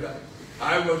period,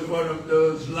 I was one of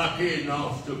those lucky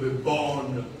enough to be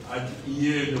born at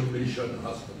Yale Mission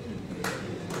Hospital.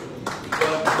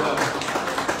 But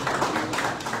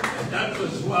and that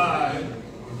was why,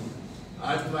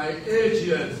 at my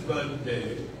 80th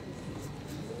birthday,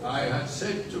 I had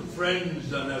said to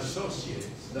friends and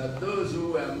associates that those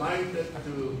who were minded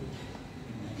to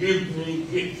give me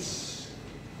gifts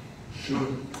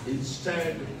should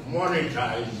instead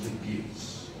monetize the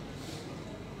gifts.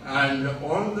 And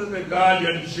under the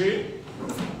guardianship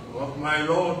of my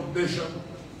Lord Bishop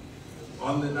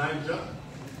on the Niger,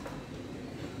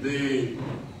 the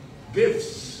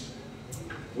gifts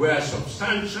were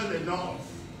substantial enough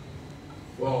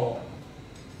for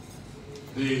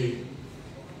the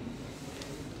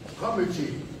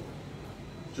committee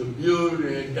to build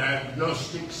a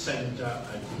diagnostic center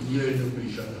at the Yale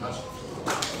Mission Hospital.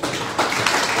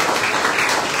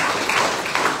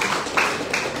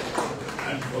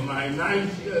 And for my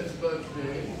 90th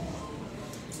birthday,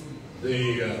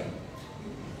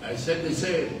 I said the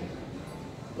same,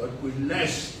 but with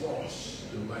less force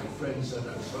to my friends and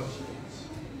associates.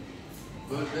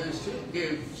 But they still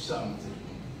gave something.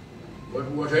 But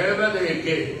whatever they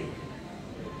gave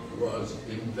was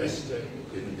invested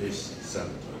in this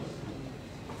center.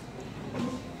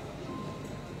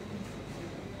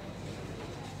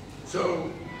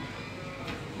 So,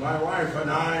 my wife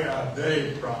and I are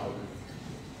very proud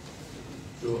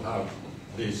to have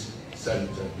this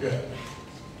center here.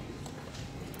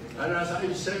 And as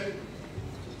I said,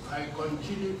 I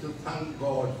continue to thank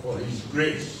God for His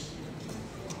grace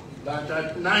that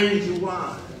at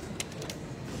 91,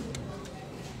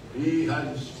 He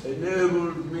has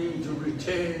enabled me to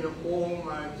retain all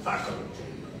my faculty.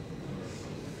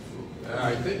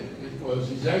 I think it was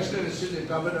His Excellency the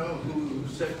Governor who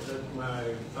said that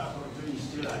my faculty is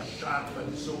still as sharp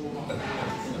and so on.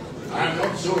 I'm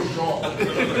not so sure.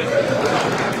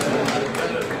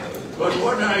 But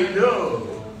what I know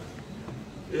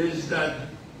is that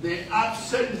the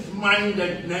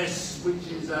absent-mindedness which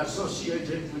is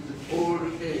associated with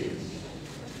old age,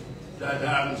 that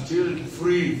I'm still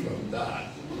free from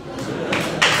that.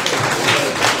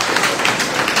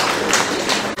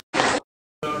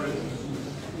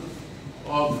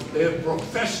 Of a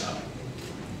professor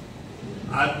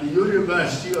at the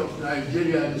University of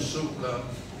Nigeria, Nsukka,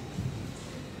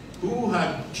 who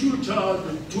had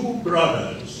tutored two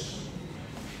brothers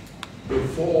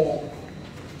before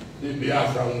the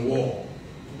Biafran War.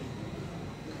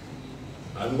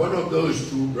 And one of those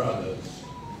two brothers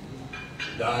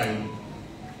died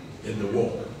in the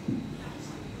war.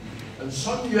 And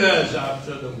some years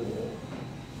after the war,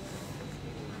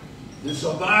 the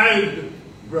survived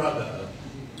brother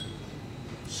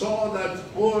saw that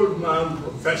old man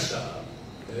professor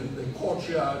in the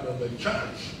courtyard of a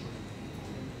church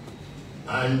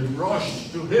and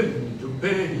rushed to him to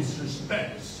pay his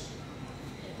respects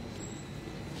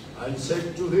and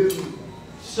said to him,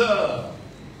 "Sir,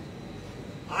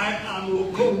 I am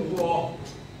Okonkwo,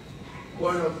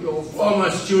 one of your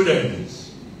former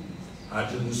students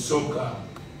at Nsukka."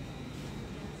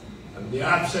 And the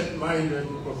absent-minded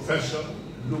professor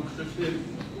looked at him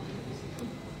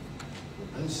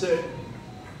and said,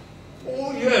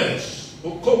 "Oh yes,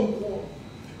 Okonkwo,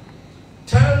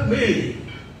 tell me,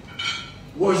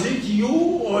 was it you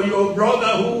or your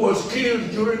brother who was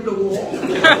killed during the war?"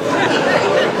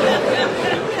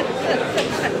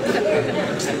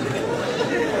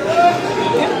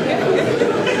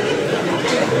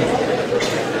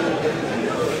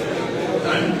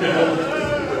 And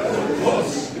of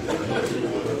course,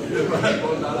 the man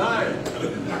was alive.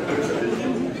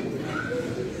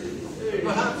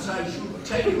 Perhaps I should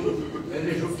tell you a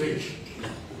little bit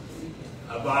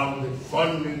about the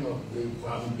funding of the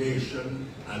foundation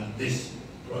and this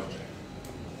project.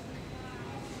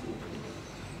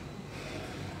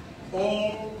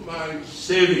 All my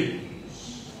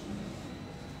savings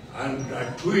and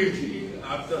gratuity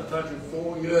after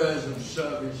 34 years of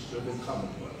service to the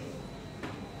Commonwealth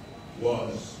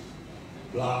was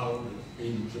plowed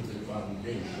into the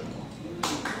foundation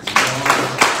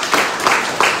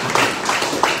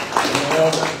in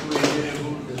order to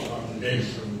enable the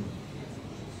foundation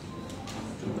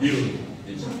to build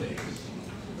this place.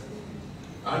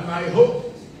 And my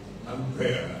hope and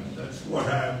prayer, and that's what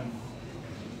I'm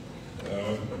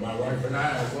my wife and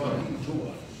I are working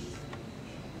towards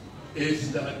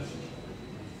is that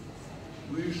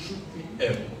we should be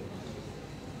able,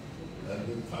 that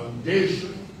the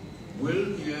foundation will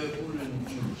be able in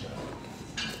future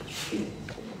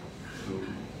to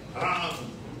have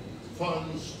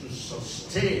funds to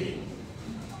sustain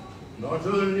not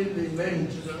only the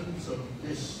maintenance of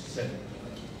this center,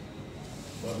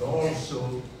 but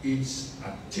also its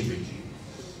activities.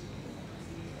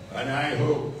 And I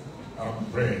hope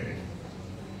and pray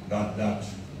that that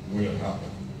will happen.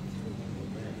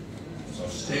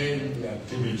 Sustain the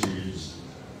activities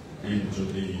into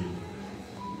the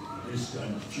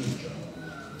distant future.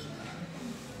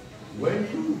 When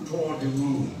you tour the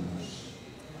rooms,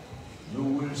 you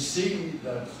will see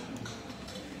that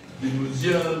the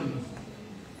museum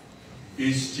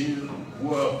is still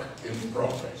work in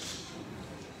progress,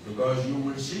 because you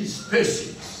will see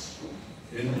spaces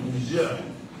in the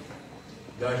museum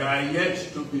that are yet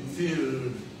to be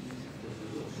filled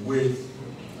with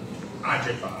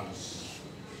artifacts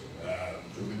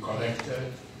to be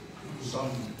collected.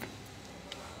 Some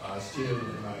are still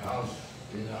in our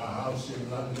house in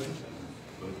London,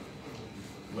 but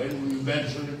when we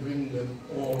eventually bring them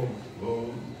all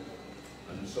home,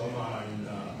 and some are in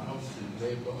our house in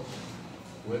Lagos,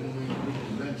 when we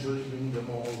eventually bring them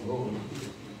all home,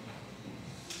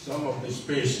 some of the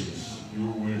spaces you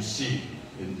will see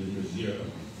in the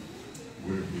museum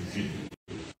will be filled.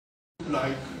 I'd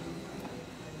like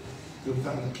to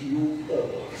thank you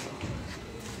all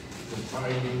for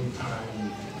finding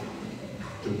time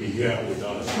to be here with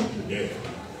us today.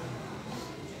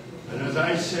 And as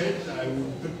I said, I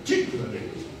would particularly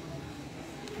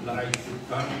like to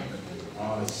thank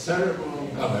our ceremonial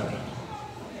governor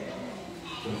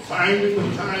for finding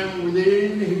the time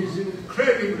within his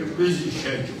incredibly busy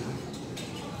schedule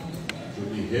to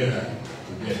be here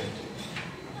today.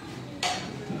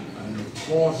 And of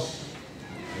course,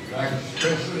 I'd like to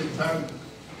especially thank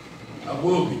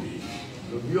Obi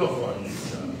Of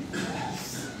Onitsha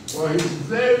for his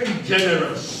very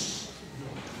generous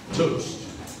toast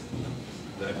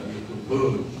that he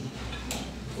proposed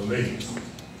for me.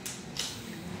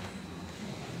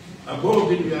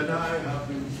 Obi and I have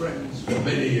been friends for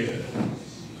many years.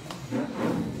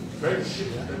 Friendship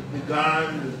that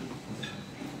began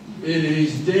in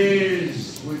his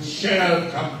days with Shell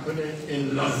Company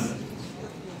in London.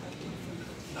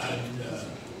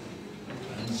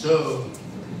 And so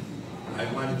I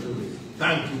want to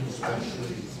thank him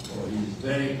especially for his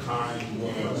very kind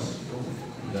words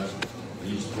that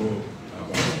he spoke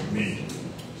about me.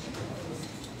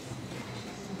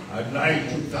 I'd like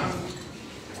to thank,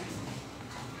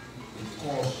 of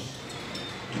course,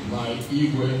 my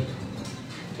Igwe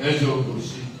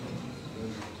Obosi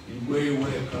III.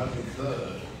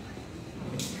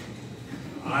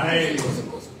 I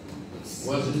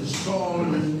was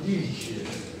installed in Nigeria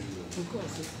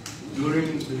during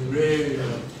the reign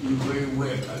of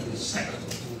Igwe II.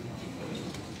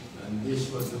 And this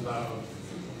was about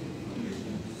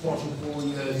 44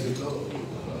 years ago.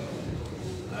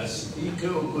 As Ike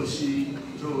Obosi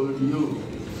told you,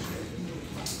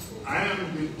 I am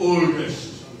the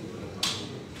oldest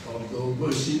of the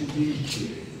Obosi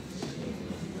lineage.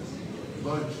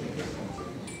 But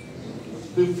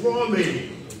before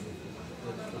me,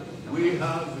 we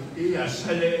have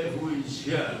Iyasele, who is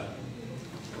here.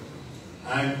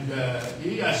 And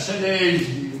Iyasele is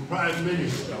the Prime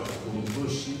Minister of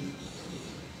Obosi.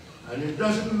 And it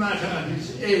doesn't matter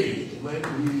his age, when he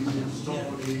is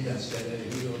installed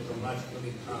Iyasele, he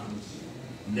automatically comes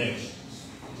next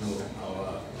to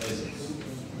our president.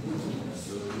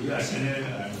 So Iyasele,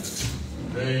 I'm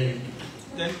very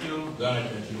glad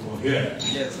that you are here.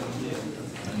 Yes, I'm here.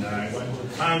 And I want to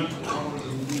thank all the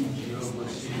Niji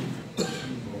Obosi for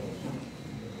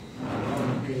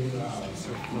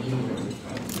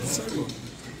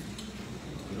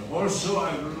and also I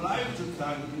would like to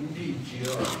thank Niji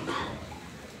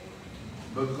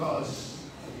because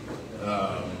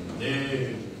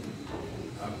they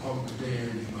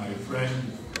accompanied my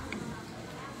friend,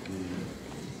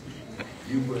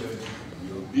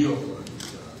 Obi Of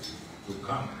Onitsha, to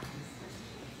come.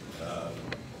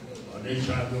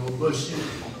 Onitsha and Obosi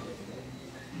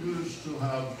used to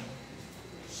have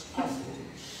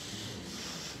scuffles,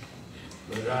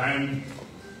 but I'm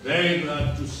very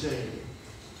glad to say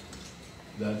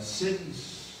that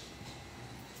since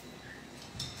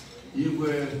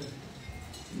Igwe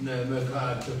Emeka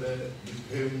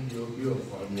became the Obi Of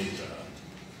Onitsha,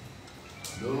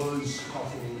 those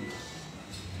scuffles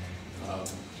have,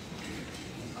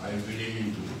 I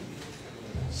believe,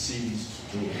 ceased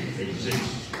to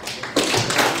exist.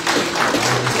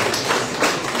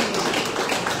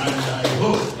 And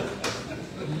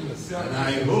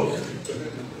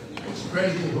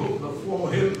expressing hope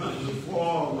before him and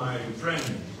before my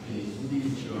friends in the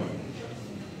church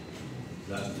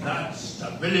that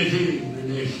stability in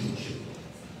relationship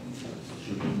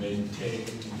should be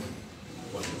maintained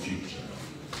for the future.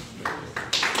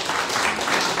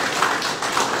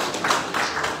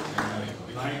 And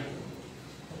I'd like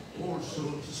also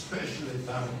to especially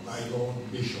thank my Lord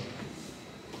Bishop,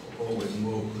 Obi Of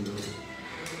Onitsha,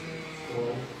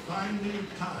 for finding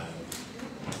time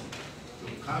to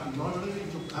come, not only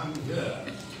to come here,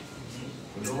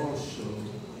 but also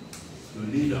to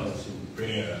lead us in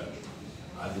prayer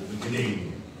at the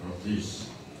beginning of this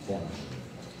function.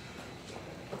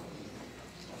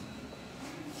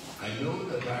 I know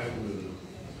that I will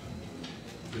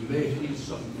be making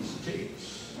some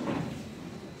mistakes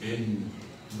in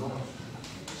not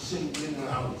singling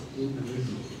out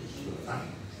individuals to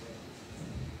thank.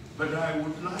 But I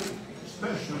would like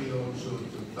especially also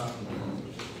to thank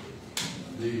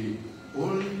the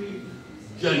only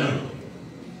general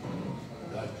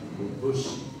that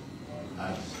Obosi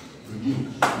has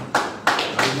produced.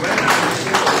 And when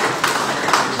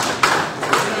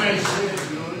I say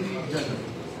the only general,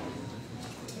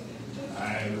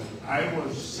 I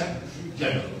was Secretary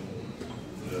General,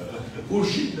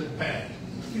 pushing the pen.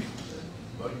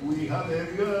 But we have a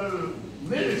real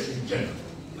military general,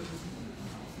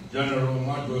 General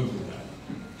Magoguda,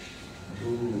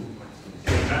 who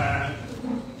retired,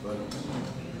 but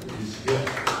is here.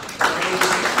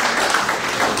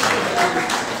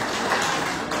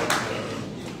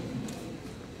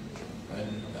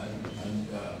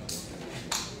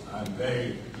 I'm very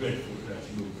grateful that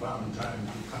you found time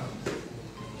to come.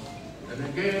 And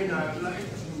again, I'd like to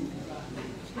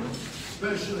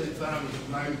especially thank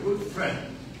my good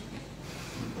friend,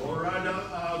 or rather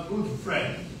our good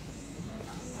friend,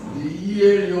 the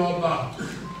Yoba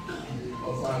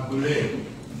of Agule.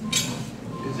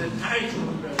 It's a title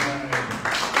that I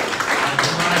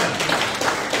admire,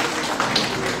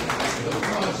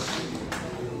 because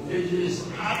it is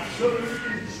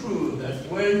absolutely true that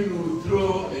when you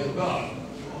throw a god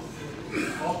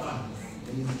up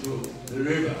into the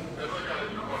river,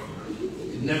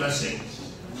 it never sinks.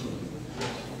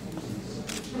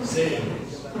 Same.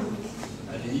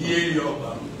 And the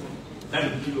Yoba,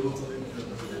 thank you,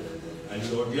 and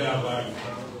your dear wife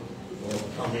for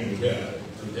coming here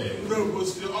today.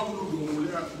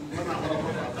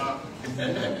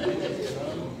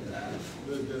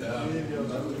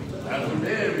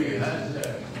 Aguderi has a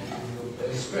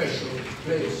special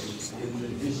place in the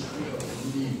history of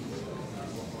India.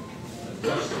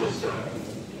 Just as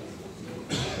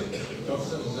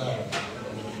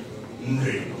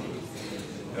Ndri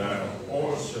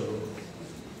also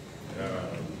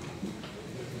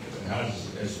has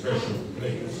a special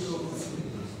place.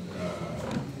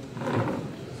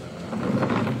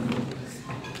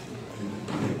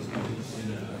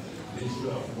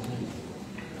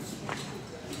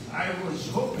 I was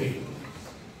hoping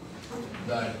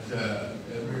that a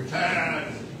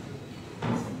retired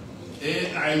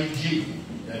AIG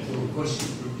that Obosi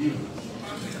produced,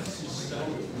 Assistant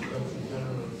Inspector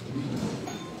General of Police,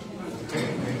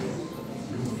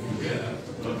 you will be here.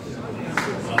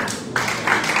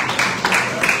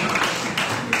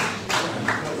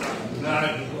 I'm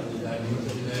glad that you've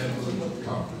been able to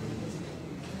come.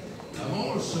 I'm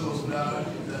also glad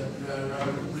that there are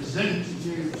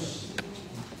representatives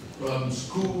from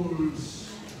schools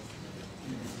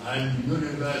and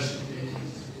universities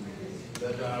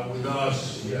that are with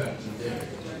us here today.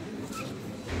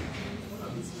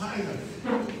 And finally,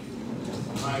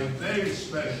 my very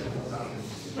special thanks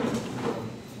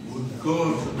would go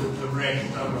to the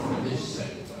director of this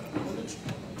center,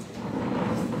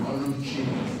 Oluchi.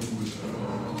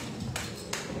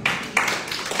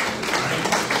 I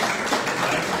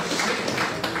would say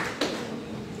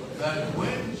that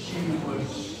when she was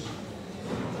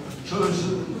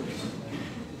chosen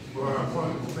for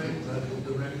appointment as the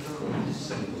director of this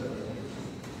center,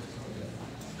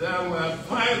 there were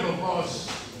 5 of us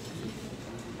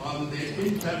on the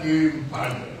interviewing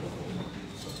panel,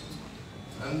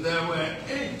 and there were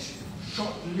 8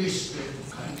 shortlisted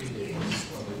candidates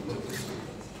for the post.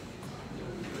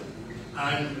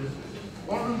 And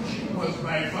Oluchi was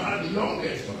by far the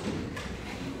youngest of them.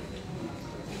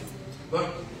 But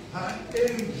her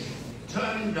age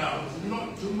turned out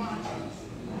not to matter,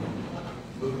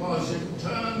 because in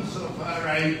terms of her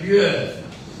ideas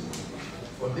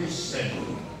for this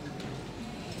center,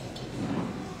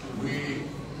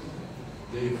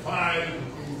 the 5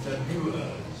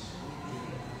 interviewers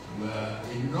were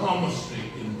enormously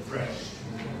impressed,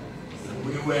 and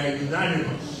we were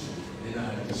unanimous in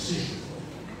our decision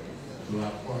to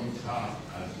appoint her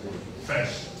as the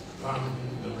first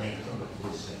founding director of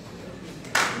this sector.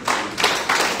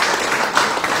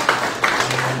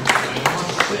 I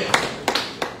must say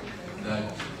that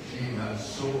she has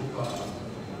so far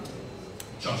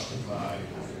justified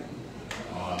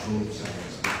our hopes and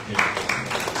expectations.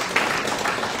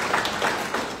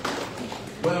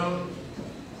 Well,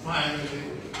 finally,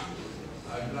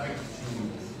 I'd like to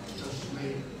just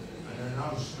make an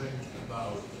announcement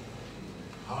about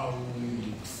how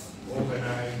we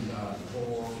organize our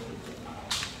tour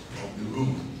of the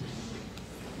room.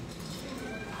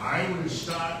 I will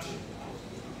start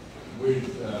with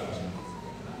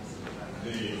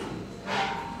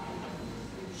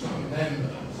some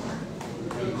members,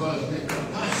 because the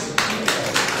capacity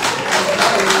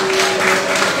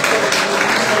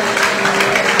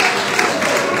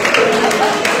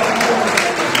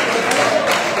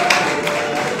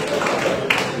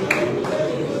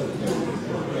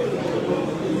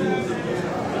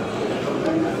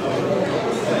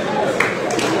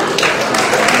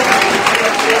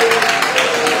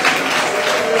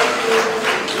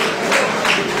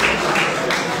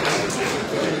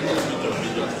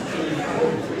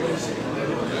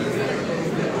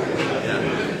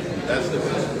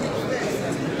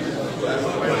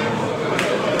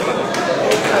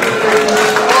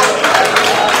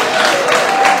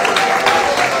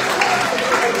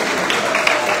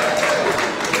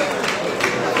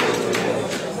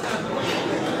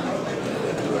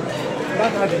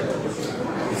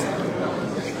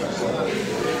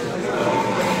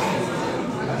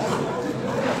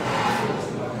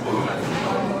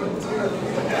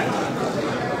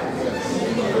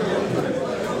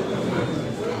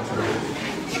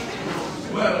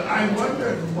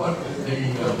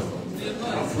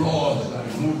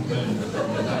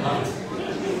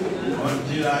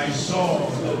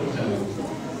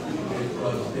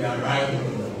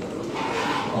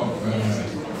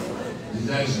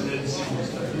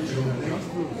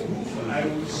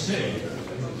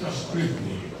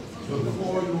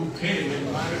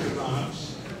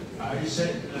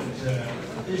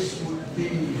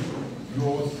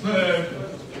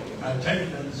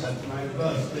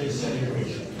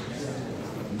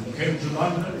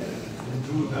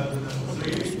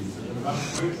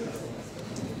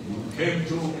came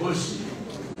to Obosi.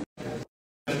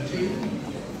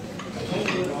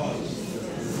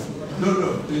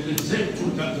 No, it said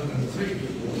 2003.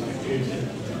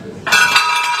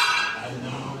 And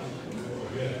now,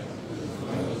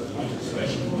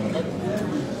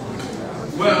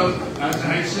 well, as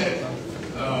I said,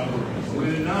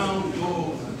 we'll now go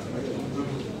to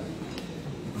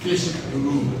visit the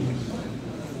room.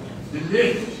 The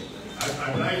lift,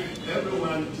 I'd like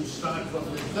everyone to start from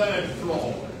the 3rd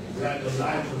floor, where the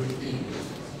library is.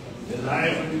 The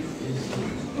library is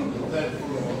on the 3rd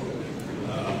floor.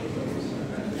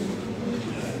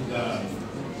 And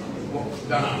walk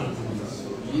down. It's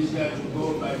easier to go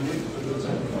by lift to the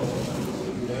 3rd floor,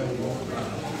 then walk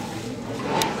down.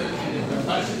 The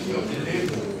capacity of the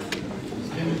lift is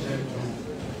limited to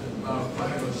about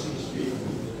 5 or 6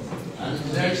 people. And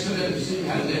His Excellency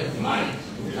has a flight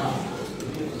down.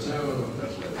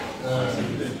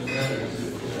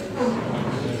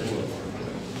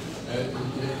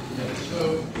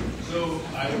 So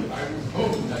I would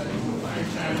hope that you will find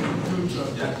time in the future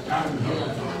to come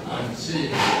here and see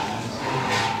it.